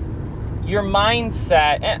your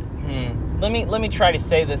mindset, let me try to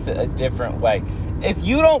say this a different way. If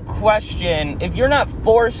you don't question, if you're not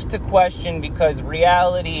forced to question because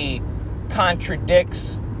reality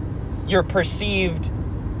contradicts your perceived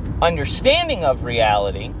understanding of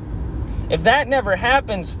reality, if that never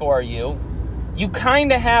happens for you, you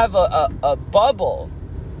kind of have a bubble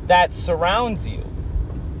that surrounds you.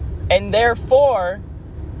 And therefore,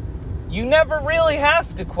 you never really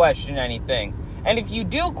have to question anything. And if you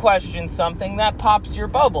do question something, that pops your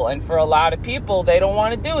bubble. And for a lot of people, they don't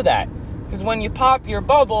want to do that. Because when you pop your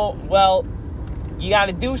bubble, well, you got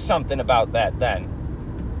to do something about that then.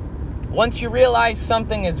 Once you realize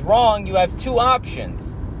something is wrong, you have two options.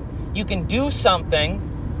 You can do something,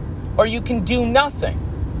 or you can do nothing.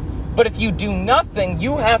 But if you do nothing,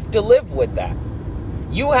 you have to live with that.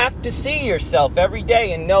 You have to see yourself every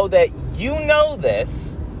day and know that you know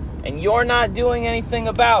this, and you're not doing anything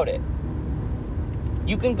about it.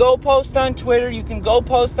 You can go post on Twitter, you can go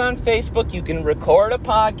post on Facebook, you can record a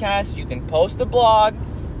podcast, you can post a blog,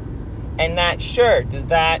 and that, sure, does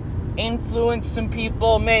that influence some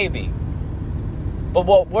people? Maybe. But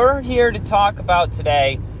what we're here to talk about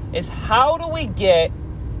today is how do we get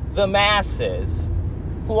the masses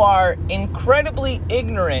who are incredibly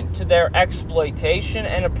ignorant to their exploitation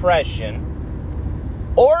and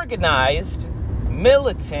oppression organized,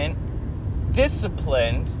 militant,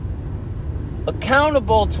 disciplined,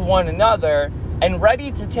 accountable to one another, and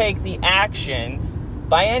ready to take the actions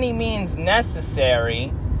by any means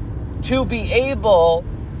necessary to be able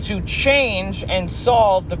to change and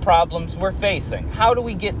solve the problems we're facing. How do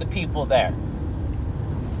we get the people there?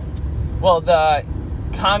 Well, the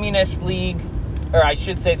Communist League, or I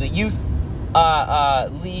should say the Youth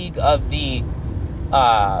League of the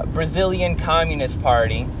Brazilian Communist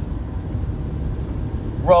Party,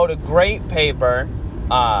 wrote a great paper,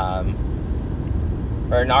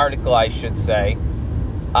 or an article, I should say,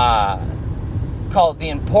 called "The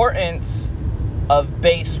Importance of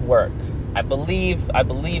Base Work." I believe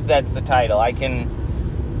that's the title. I can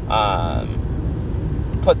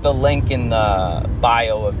put the link in the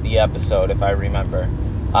bio of the episode if I remember.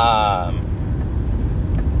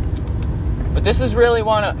 But this is really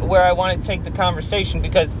where I want to take the conversation,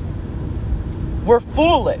 because we're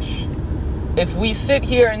foolish if we sit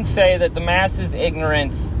here and say that the masses'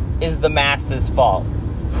 ignorance is the masses' fault.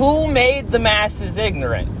 Who made the masses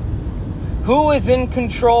ignorant? Who is in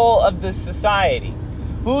control of the society?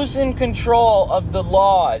 Who's in control of the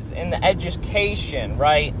laws and the education,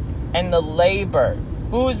 right? And the labor?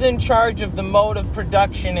 Who's in charge of the mode of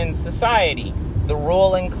production in society? The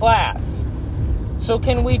ruling class. So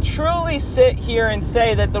can we truly sit here and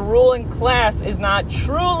say that the ruling class is not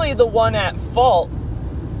truly the one at fault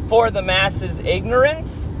for the masses'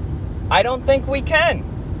 ignorance? I don't think we can.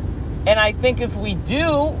 And I think if we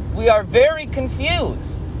do, we are very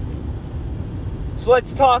confused. So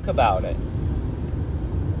let's talk about it.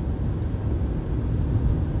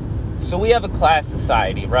 So we have a class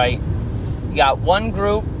society, right? You got one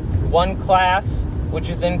group, one class, which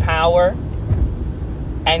is in power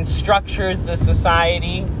and structures the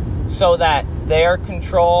society so that their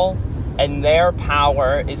control and their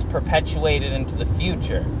power is perpetuated into the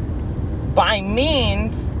future by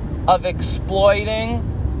means of exploiting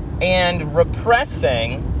and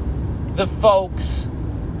repressing the folks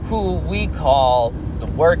who we call the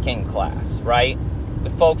working class, right?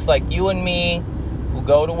 The folks like you and me who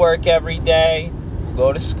go to work every day, who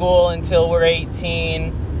go to school until we're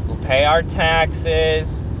 18, who pay our taxes,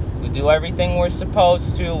 we do everything we're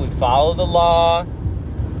supposed to, we follow the law,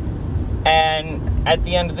 and at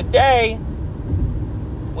the end of the day,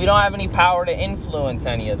 we don't have any power to influence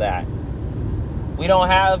any of that. We don't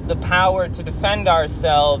have the power to defend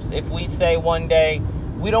ourselves if we say one day,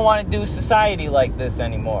 we don't want to do society like this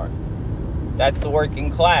anymore. That's the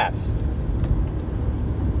working class.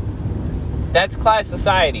 That's class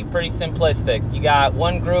society, pretty simplistic. You got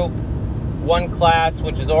one group, one class,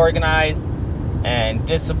 which is organized and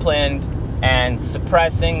disciplined and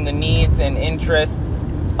suppressing the needs and interests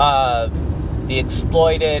of the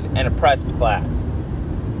exploited and oppressed class.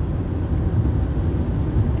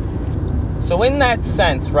 So in that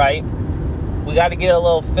sense, right, we got to get a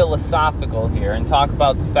little philosophical here and talk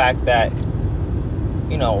about the fact that,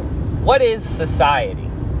 what is society?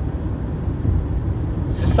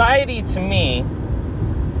 Society, to me,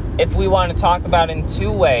 if we want to talk about in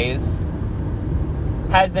two ways,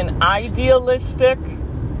 has an idealistic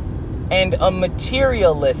and a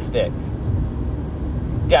materialistic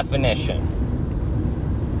definition.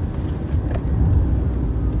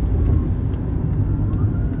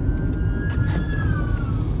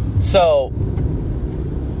 So,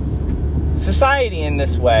 society in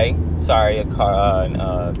this way, sorry,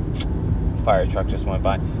 a fire truck just went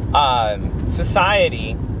by.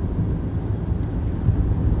 Society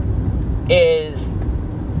is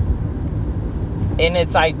in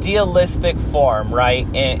its idealistic form, right?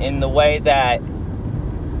 In the way that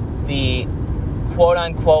the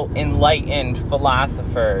quote-unquote enlightened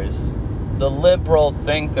philosophers, the liberal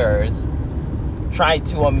thinkers, tried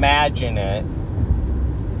to imagine it,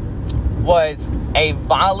 was a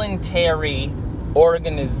voluntary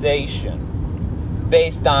organization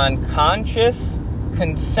based on conscious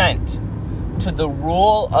consent to the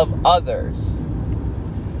rule of others.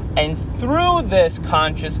 And through this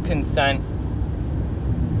conscious consent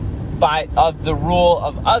of the rule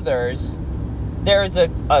of others, there's a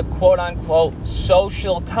quote-unquote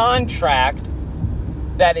social contract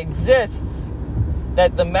that exists,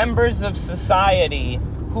 that the members of society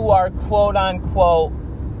who are quote-unquote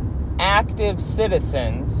active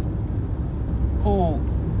citizens, who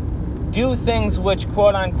do things which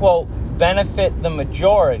quote-unquote benefit the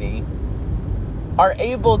majority, are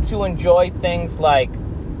able to enjoy things like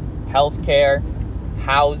healthcare,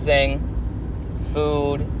 housing,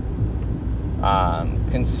 food,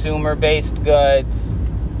 consumer-based goods,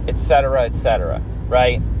 etc.,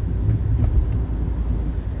 right?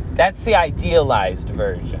 That's the idealized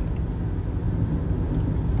version.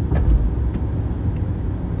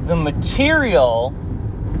 The material,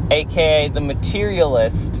 aka the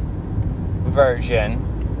materialist version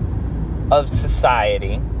of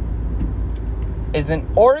society, is an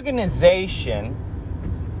organization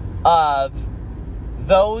of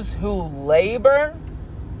those who labor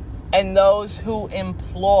and those who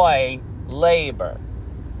employ labor.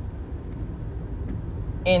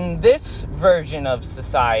 In this version of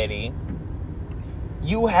society,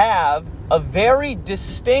 you have a very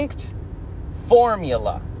distinct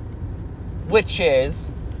formula, which is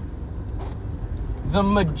the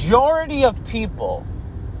majority of people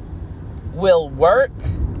will work,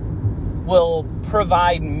 will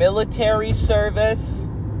provide military service,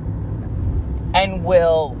 and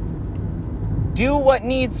will do what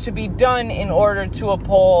needs to be done in order to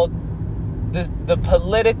uphold the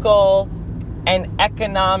political and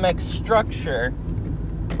economic structure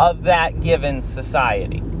of that given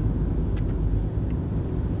society.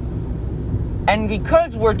 And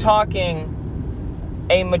because we're talking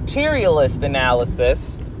a materialist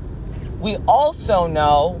analysis, we also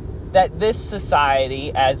know that this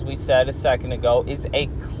society, as we said a second ago, is a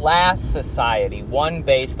class society, one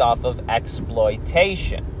based off of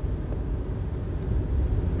exploitation.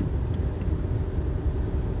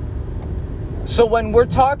 So when we're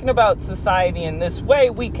talking about society in this way,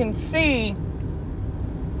 we can see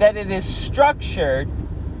that it is structured,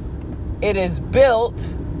 it is built,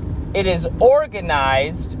 it is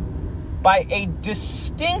organized by a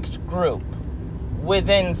distinct group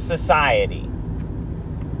within society,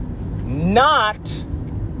 not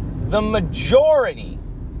the majority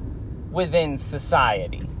within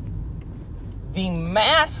society. The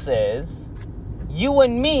masses, you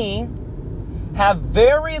and me, have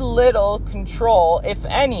very little control, if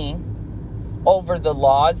any, over the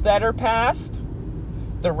laws that are passed,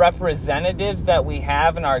 the representatives that we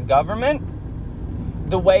have in our government,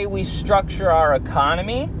 the way we structure our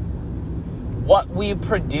economy, what we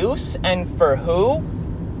produce and for who,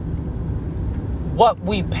 what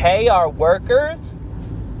we pay our workers,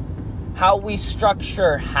 how we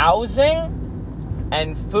structure housing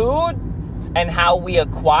and food, and how we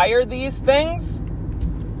acquire these things.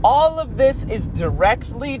 All of this is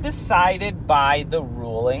directly decided by the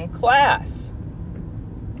ruling class.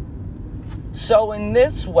 So in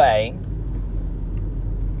this way,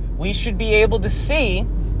 we should be able to see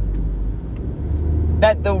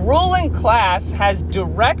that the ruling class has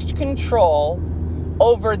direct control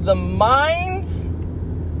over the minds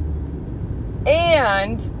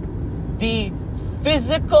and the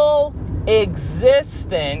physical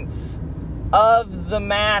existence of the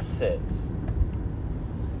masses.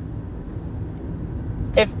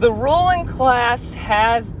 If the ruling class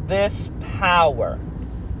has this power,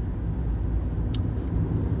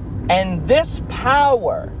 and this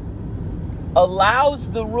power allows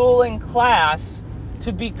the ruling class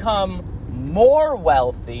to become more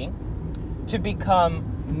wealthy, to become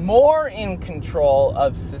more in control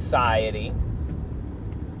of society,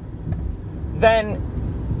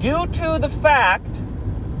 then due to the fact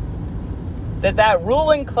that that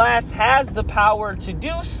ruling class has the power to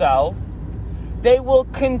do so, they will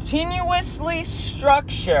continuously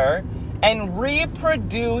structure and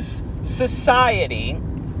reproduce society,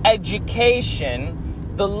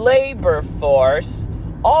 education, the labor force,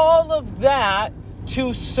 all of that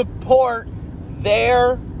to support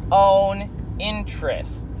their own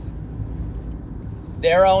interests.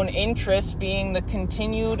 Their own interests being the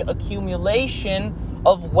continued accumulation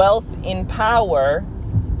of wealth in power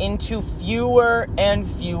into fewer and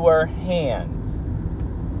fewer hands.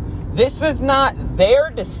 This is not their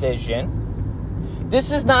decision.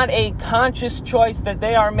 This is not a conscious choice that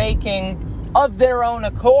they are making of their own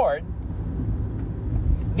accord.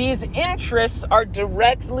 These interests are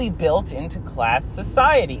directly built into class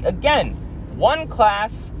society. Again, one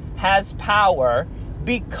class has power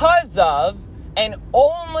because of, and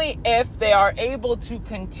only if they are able to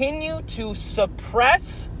continue to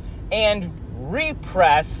suppress and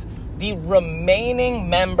repress the remaining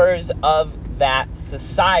members of that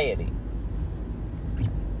society.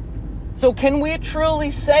 So can we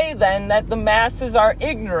truly say then that the masses are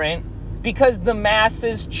ignorant because the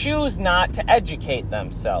masses choose not to educate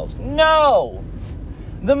themselves? No!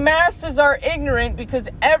 The masses are ignorant because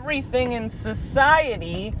everything in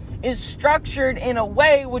society is structured in a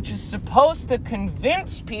way which is supposed to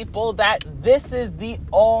convince people that this is the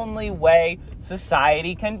only way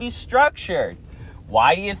society can be structured.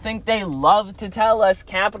 Why do you think they love to tell us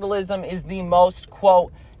capitalism is the most,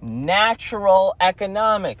 quote, natural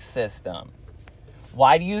economic system?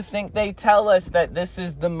 Why do you think they tell us that this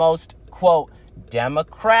is the most, quote,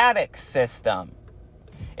 democratic system?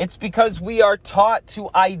 It's because we are taught to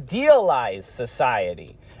idealize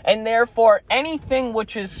society. And therefore, anything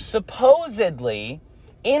which is supposedly,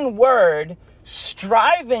 in word,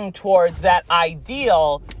 striving towards that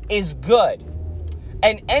ideal is good.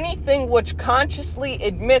 And anything which consciously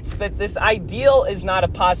admits that this ideal is not a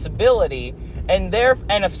possibility, and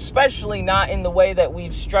especially not in the way that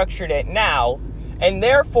we've structured it now, and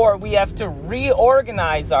therefore we have to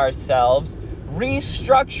reorganize ourselves,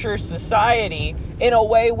 restructure society in a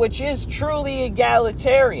way which is truly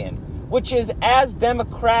egalitarian, which is as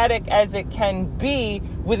democratic as it can be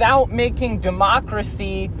without making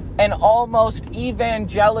democracy an almost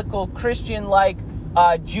evangelical Christian-like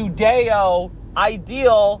Judeo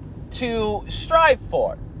ideal to strive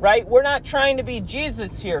for, right? We're not trying to be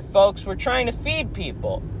Jesus here, folks. We're trying to feed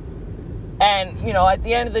people. And, at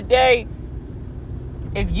the end of the day,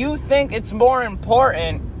 if you think it's more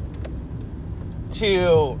important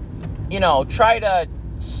to, try to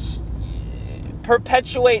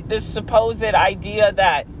perpetuate this supposed idea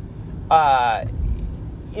that,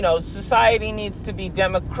 society needs to be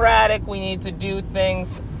democratic, we need to do things,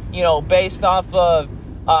 based off of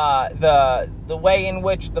the way in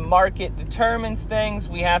which the market determines things,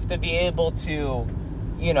 we have to be able to,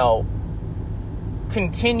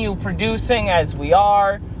 continue producing as we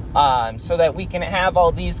are, so that we can have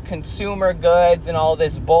all these consumer goods and all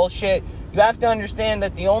this bullshit. You have to understand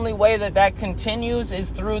that the only way that that continues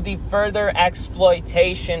is through the further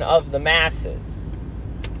exploitation of the masses,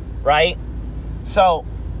 right? So,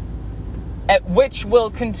 at which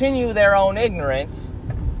will continue their own ignorance,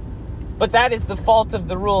 but that is the fault of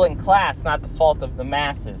the ruling class, not the fault of the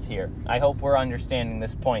masses here. I hope we're understanding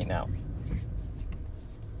this point now.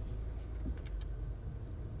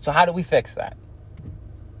 So how do we fix that?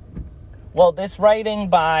 Well, this writing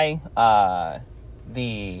by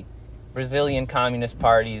the Brazilian Communist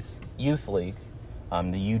Party's Youth League, the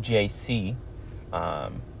UJC,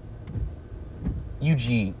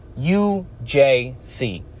 UJC,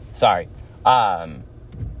 sorry,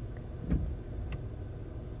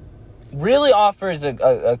 really offers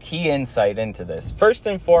a key insight into this. First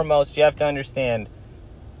and foremost, you have to understand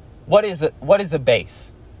what is a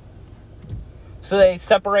base. So they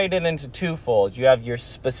separate it into twofold. You have your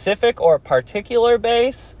specific or particular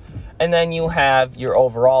base, and then you have your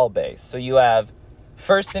overall base. So you have,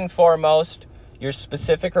 first and foremost, your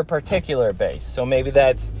specific or particular base. So maybe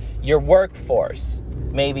that's your workforce.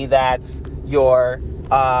 Maybe that's your,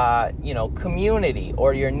 community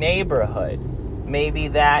or your neighborhood. Maybe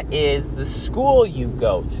that is the school you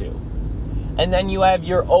go to. And then you have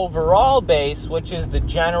your overall base, which is the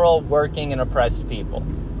general working and oppressed people.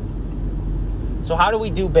 So how do we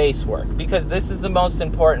do base work? Because this is the most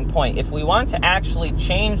important point. If we want to actually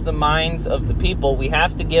change the minds of the people, we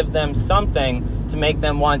have to give them something to make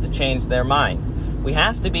them want to change their minds. We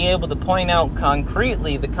have to be able to point out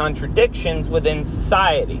concretely the contradictions within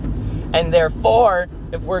society. And therefore,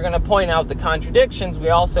 if we're going to point out the contradictions, we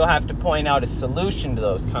also have to point out a solution to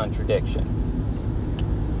those contradictions.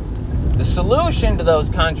 The solution to those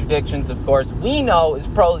contradictions, of course, we know is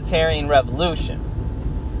proletarian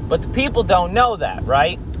revolution. But the people don't know that,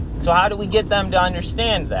 right? So how do we get them to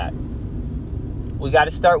understand that? We got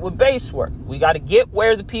to start with base work. We got to get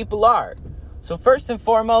where the people are. So first and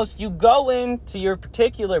foremost, you go into your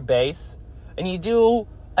particular base and you do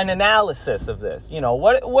an analysis of this. You know,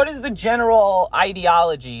 what is the general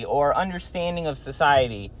ideology or understanding of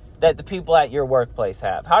society that the people at your workplace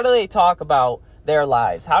have? How do they talk about their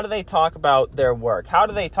lives? How do they talk about their work? How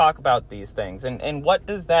do they talk about these things? And what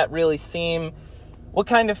does that really seem, what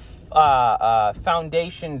kind of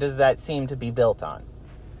foundation does that seem to be built on?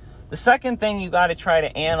 The second thing you got to try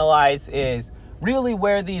to analyze is really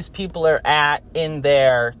where these people are at in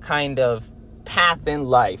their kind of path in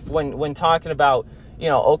life. When talking about, you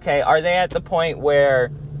know, okay, are they at the point where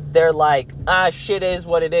they're like, shit is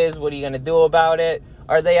what it is, what are you going to do about it?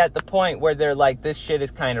 Are they at the point where they're like, this shit is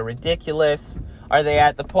kind of ridiculous? Are they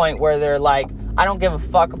at the point where they're like, I don't give a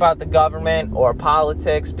fuck about the government or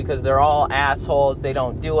politics because they're all assholes, they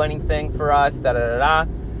don't do anything for us, da-da-da-da.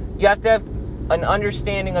 You have to have an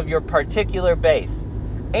understanding of your particular base.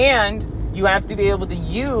 And you have to be able to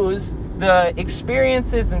use the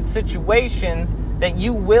experiences and situations that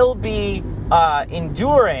you will be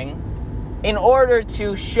enduring in order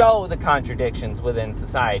to show the contradictions within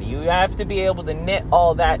society. You have to be able to knit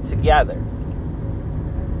all that together.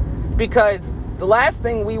 Because the last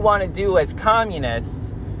thing we want to do as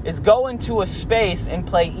communists is go into a space and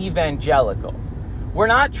play evangelical. We're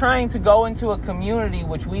not trying to go into a community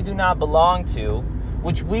which we do not belong to,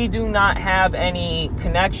 which we do not have any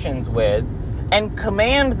connections with, and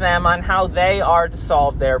command them on how they are to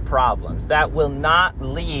solve their problems. That will not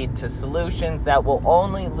lead to solutions. That will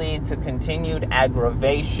only lead to continued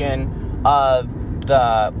aggravation of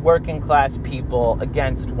the working class people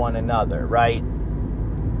against one another, right?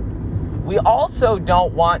 We also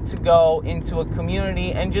don't want to go into a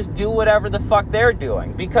community and just do whatever the fuck they're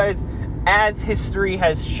doing, because as history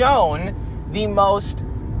has shown, the most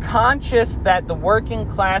conscious that the working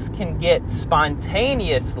class can get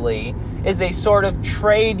spontaneously is a sort of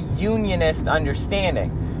trade unionist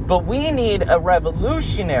understanding. But we need a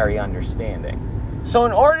revolutionary understanding. So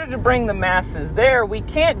in order to bring the masses there, we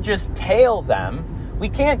can't just tail them. We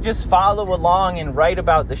can't just follow along and write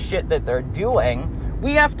about the shit that they're doing.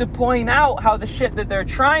 We have to point out how the shit that they're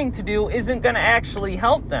trying to do isn't going to actually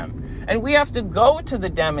help them. And we have to go to the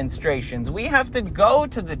demonstrations. We have to go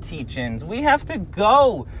to the teach-ins. We have to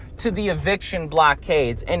go to the eviction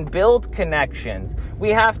blockades and build connections. We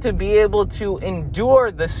have to be able to endure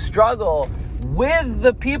the struggle with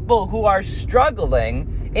the people who are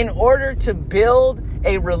struggling in order to build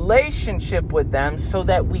a relationship with them so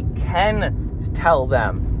that we can tell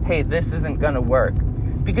them, hey, this isn't going to work.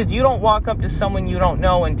 Because you don't walk up to someone you don't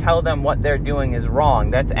know and tell them what they're doing is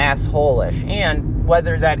wrong. That's asshole-ish. And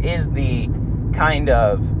whether that is the kind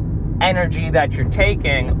of energy that you're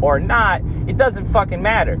taking or not, it doesn't fucking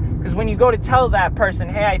matter. Because when you go to tell that person,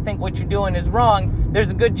 hey, I think what you're doing is wrong,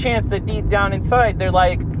 there's a good chance that deep down inside they're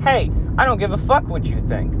like, hey, I don't give a fuck what you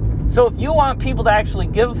think. So if you want people to actually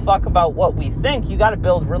give a fuck about what we think, you got to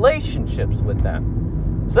build relationships with them.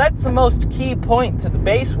 So that's the most key point to the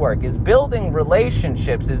base work, is building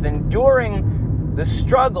relationships, is enduring the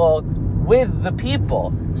struggle with the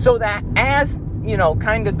people, so that as, you know,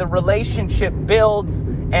 kind of the relationship builds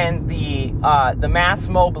and the mass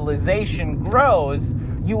mobilization grows,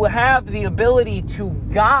 you have the ability to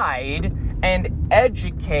guide and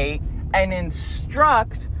educate and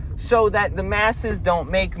instruct so that the masses don't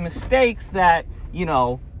make mistakes that, you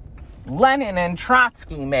know, Lenin and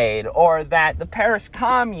Trotsky made, or that the Paris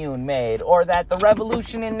Commune made, or that the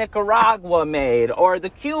revolution in Nicaragua made, or the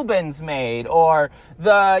Cubans made, or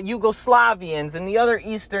the Yugoslavians and the other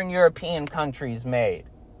Eastern European countries made.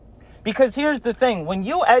 Because here's the thing, when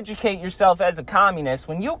you educate yourself as a communist,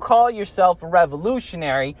 when you call yourself a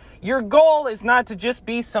revolutionary, your goal is not to just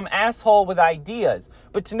be some asshole with ideas,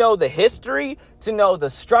 but to know the history, to know the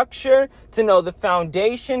structure, to know the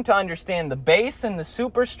foundation, to understand the base and the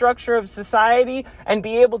superstructure of society, and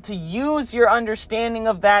be able to use your understanding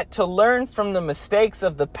of that to learn from the mistakes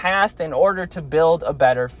of the past in order to build a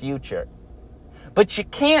better future. But you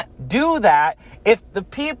can't do that if the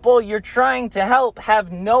people you're trying to help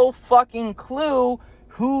have no fucking clue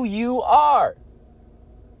who you are.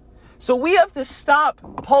 So we have to stop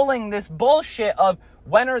pulling this bullshit of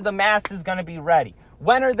when are the masses going to be ready?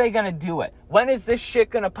 When are they going to do it? When is this shit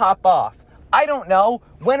going to pop off? I don't know.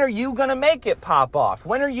 When are you going to make it pop off?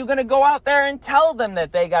 When are you going to go out there and tell them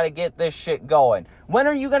that they got to get this shit going? When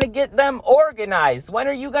are you going to get them organized? When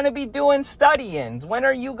are you going to be doing study-ins? When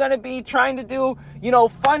are you going to be trying to do,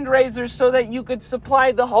 fundraisers so that you could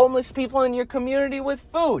supply the homeless people in your community with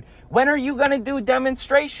food? When are you going to do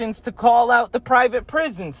demonstrations to call out the private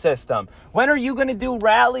prison system? When are you going to do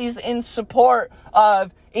rallies in support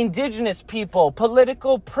of indigenous people,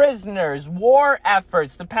 political prisoners, war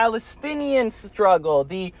efforts, the Palestinian struggle,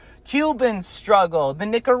 the Cuban struggle, the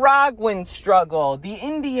Nicaraguan struggle, the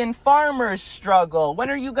Indian farmers struggle? When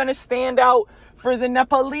are you going to stand out for the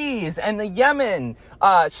Nepalese and the Yemen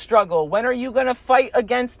struggle? When are you going to fight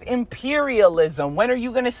against imperialism? When are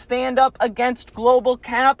you going to stand up against global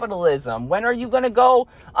capitalism? When are you going to go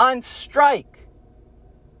on strike?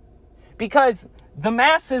 Because the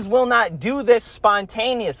masses will not do this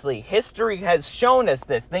spontaneously. History has shown us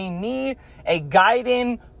this. They need a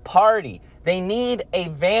guiding party. They need a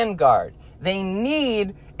vanguard. They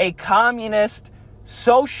need a communist,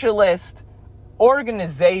 socialist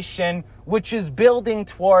organization which is building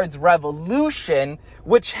towards revolution,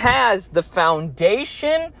 which has the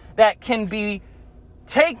foundation that can be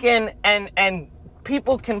taken and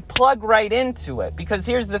people can plug right into it. Because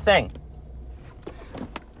here's the thing.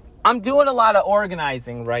 I'm doing a lot of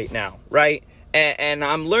organizing right now, right? And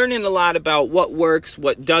I'm learning a lot about what works,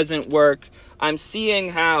 what doesn't work. I'm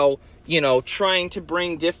seeing how, trying to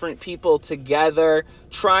bring different people together,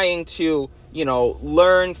 trying to,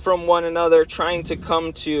 learn from one another, trying to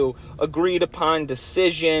come to agreed upon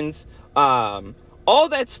decisions. All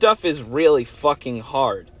that stuff is really fucking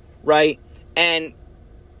hard, right? And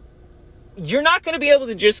you're not going to be able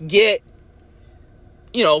to just get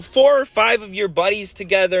 4 or 5 of your buddies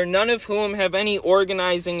together, none of whom have any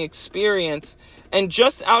organizing experience, and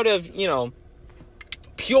just out of,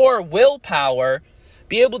 pure willpower,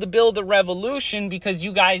 be able to build a revolution because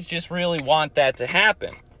you guys just really want that to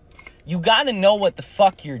happen. You got to know what the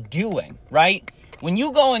fuck you're doing, right? When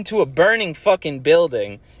you go into a burning fucking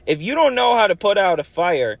building, if you don't know how to put out a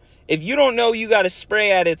fire, if you don't know you got to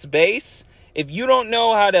spray at its base, if you don't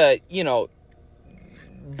know how to,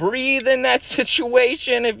 breathe in that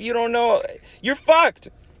situation, if you don't know, you're fucked.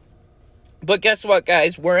 But guess what,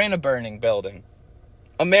 guys? We're in a burning building.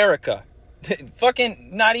 America.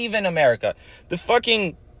 Fucking, not even America. The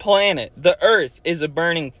fucking planet, the earth, is a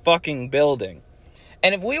burning fucking building.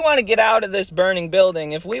 And if we want to get out of this burning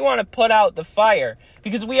building, if we want to put out the fire,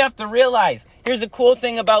 because we have to realize, here's a cool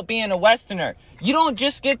thing about being a Westerner. You don't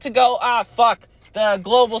just get to go, fuck, the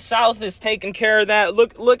global South is taking care of that.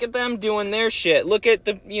 Look at them doing their shit. Look at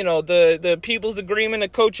the People's Agreement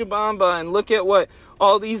of Cochabamba, and look at what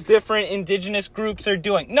all these different indigenous groups are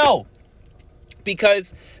doing. No,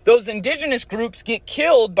 because those indigenous groups get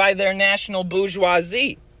killed by their national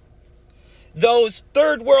bourgeoisie. Those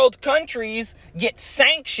third world countries get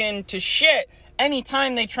sanctioned to shit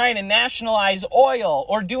anytime they try to nationalize oil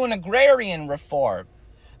or do an agrarian reform.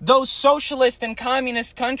 Those socialist and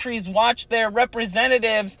communist countries watch their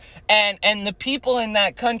representatives and the people in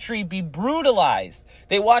that country be brutalized.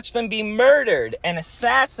 They watch them be murdered and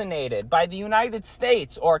assassinated by the United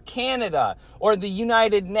States or Canada or the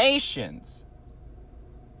United Nations.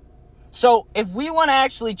 So if we want to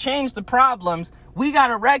actually change the problems, we got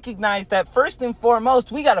to recognize that first and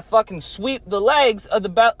foremost, we got to fucking sweep the legs of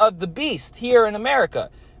the beast here in America.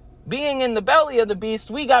 Being in the belly of the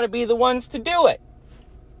beast, we got to be the ones to do it.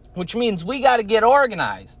 Which means we got to get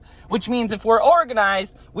organized. Which means if we're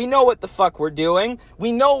organized, we know what the fuck we're doing.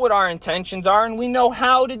 We know what our intentions are, and we know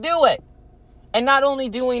how to do it. And not only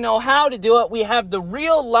do we know how to do it, we have the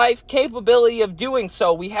real life capability of doing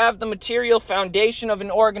so. We have the material foundation of an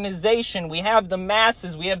organization. We have the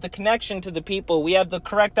masses. We have the connection to the people. We have the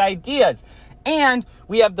correct ideas. And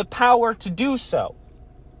we have the power to do so.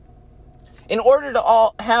 In order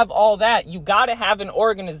to have all that, you got to have an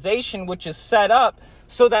organization which is set up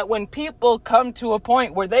so that when people come to a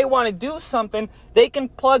point where they want to do something, they can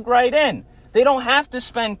plug right in. They don't have to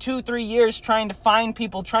spend 2-3 years trying to find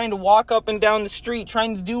people, trying to walk up and down the street,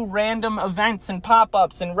 trying to do random events and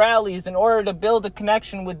pop-ups and rallies in order to build a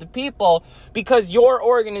connection with the people, because your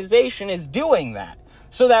organization is doing that.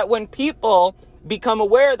 So that when people become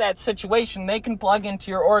aware of that situation, they can plug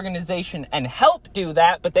into your organization and help do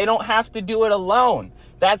that, but they don't have to do it alone.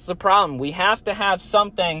 That's the problem. We have to have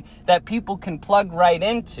something that people can plug right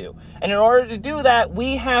into. And in order to do that,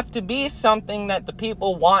 we have to be something that the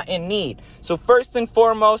people want and need. So first and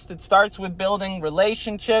foremost, it starts with building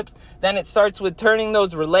relationships. Then it starts with turning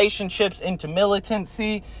those relationships into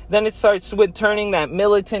militancy. Then it starts with turning that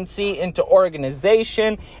militancy into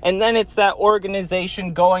organization. And then it's that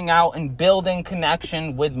organization going out and building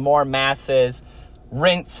connection with more masses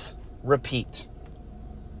rinse, repeat.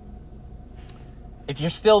 If you're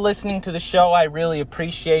still listening to the show, I really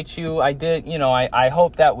appreciate you. I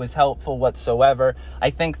hope that was helpful whatsoever.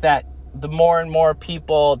 I think that the more and more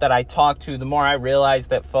people that I talk to, the more I realize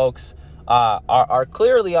that folks are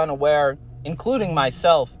clearly unaware, including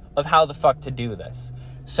myself, of how the fuck to do this.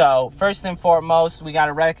 So first and foremost, we got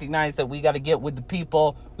to recognize that we got to get with the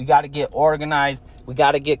people. We got to get organized. We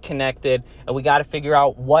got to get connected. And we got to figure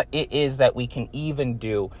out what it is that we can even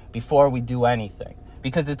do before we do anything.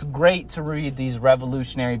 Because it's great to read these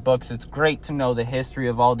revolutionary books. It's great to know the history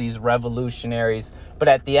of all these revolutionaries. But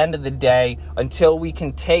at the end of the day, until we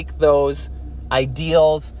can take those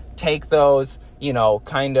ideals, take those,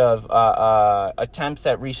 attempts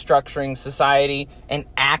at restructuring society and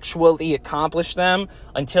actually accomplish them,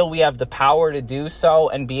 until we have the power to do so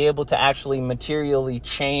and be able to actually materially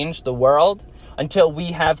change the world, until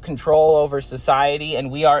we have control over society and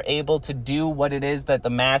we are able to do what it is that the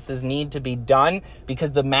masses need to be done,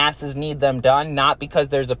 because the masses need them done, not because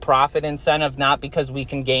there's a profit incentive, not because we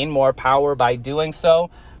can gain more power by doing so,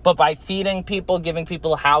 but by feeding people, giving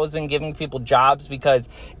people housing, giving people jobs, because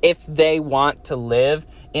if they want to live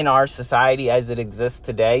in our society as it exists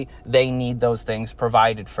today, they need those things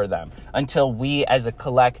provided for them. Until we as a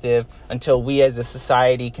collective, until we as a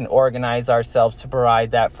society can organize ourselves to provide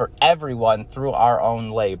that for everyone through our own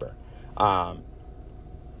labor.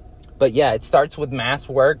 But yeah, it starts with mass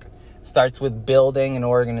work. Starts with building an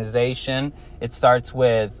organization. It starts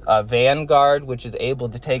with a vanguard, which is able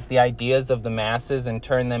to take the ideas of the masses and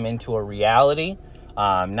turn them into a reality.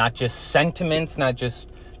 Not just sentiments, not just,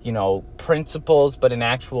 principles, but an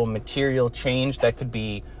actual material change that could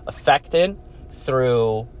be affected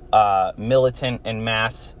through militant and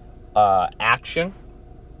mass action.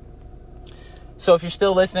 So if you're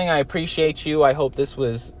still listening, I appreciate you. I hope this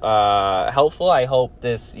was helpful. I hope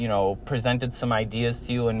this, presented some ideas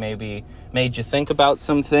to you and maybe made you think about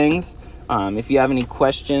some things. If you have any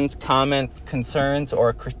questions, comments, concerns,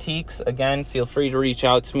 or critiques, again, feel free to reach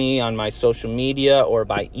out to me on my social media or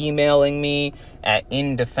by emailing me at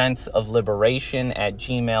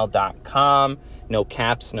indefenseofliberation@gmail.com. No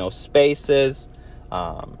caps, no spaces.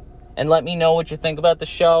 And let me know what you think about the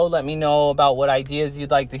show. Let me know about what ideas you'd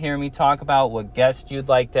like to hear me talk about, what guests you'd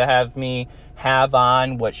like to have me have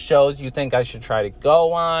on, what shows you think I should try to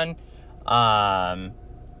go on.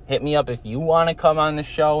 Hit me up if you want to come on the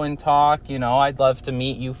show and talk. I'd love to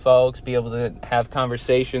meet you folks, be able to have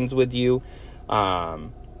conversations with you.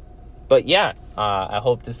 But yeah, I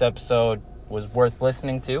hope this episode was worth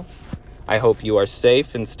listening to. I hope you are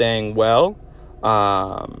safe and staying well.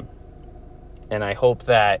 And I hope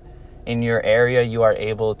that in your area, you are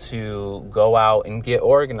able to go out and get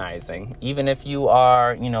organizing. Even if you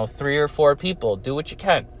are, 3 or 4 people, do what you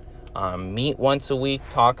can. Meet once a week,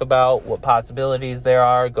 talk about what possibilities there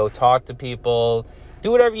are, go talk to people, do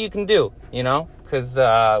whatever you can do, because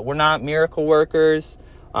we're not miracle workers.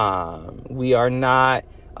 We are not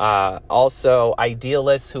also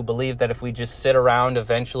idealists who believe that if we just sit around,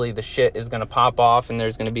 eventually the shit is going to pop off and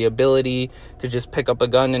there's going to be ability to just pick up a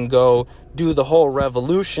gun and go do the whole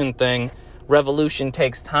revolution thing. Revolution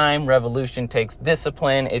takes time. Revolution takes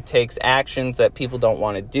discipline. It takes actions that people don't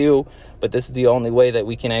want to do. But this is the only way that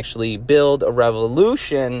we can actually build a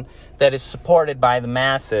revolution that is supported by the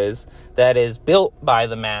masses, that is built by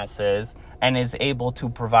the masses, and is able to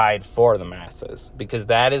provide for the masses. Because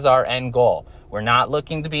that is our end goal. We're not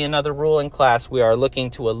looking to be another ruling class. We are looking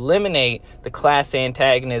to eliminate the class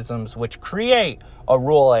antagonisms which create a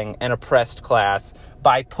ruling and oppressed class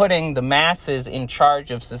by putting the masses in charge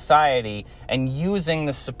of society and using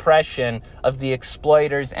the suppression of the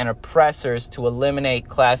exploiters and oppressors to eliminate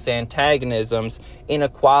class antagonisms,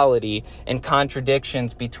 inequality, and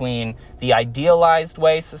contradictions between the idealized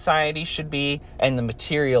way society should be and the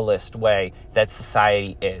materialist way that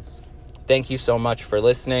society is. Thank you so much for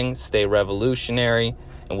listening. Stay revolutionary,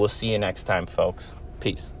 and we'll see you next time, folks.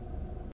 Peace.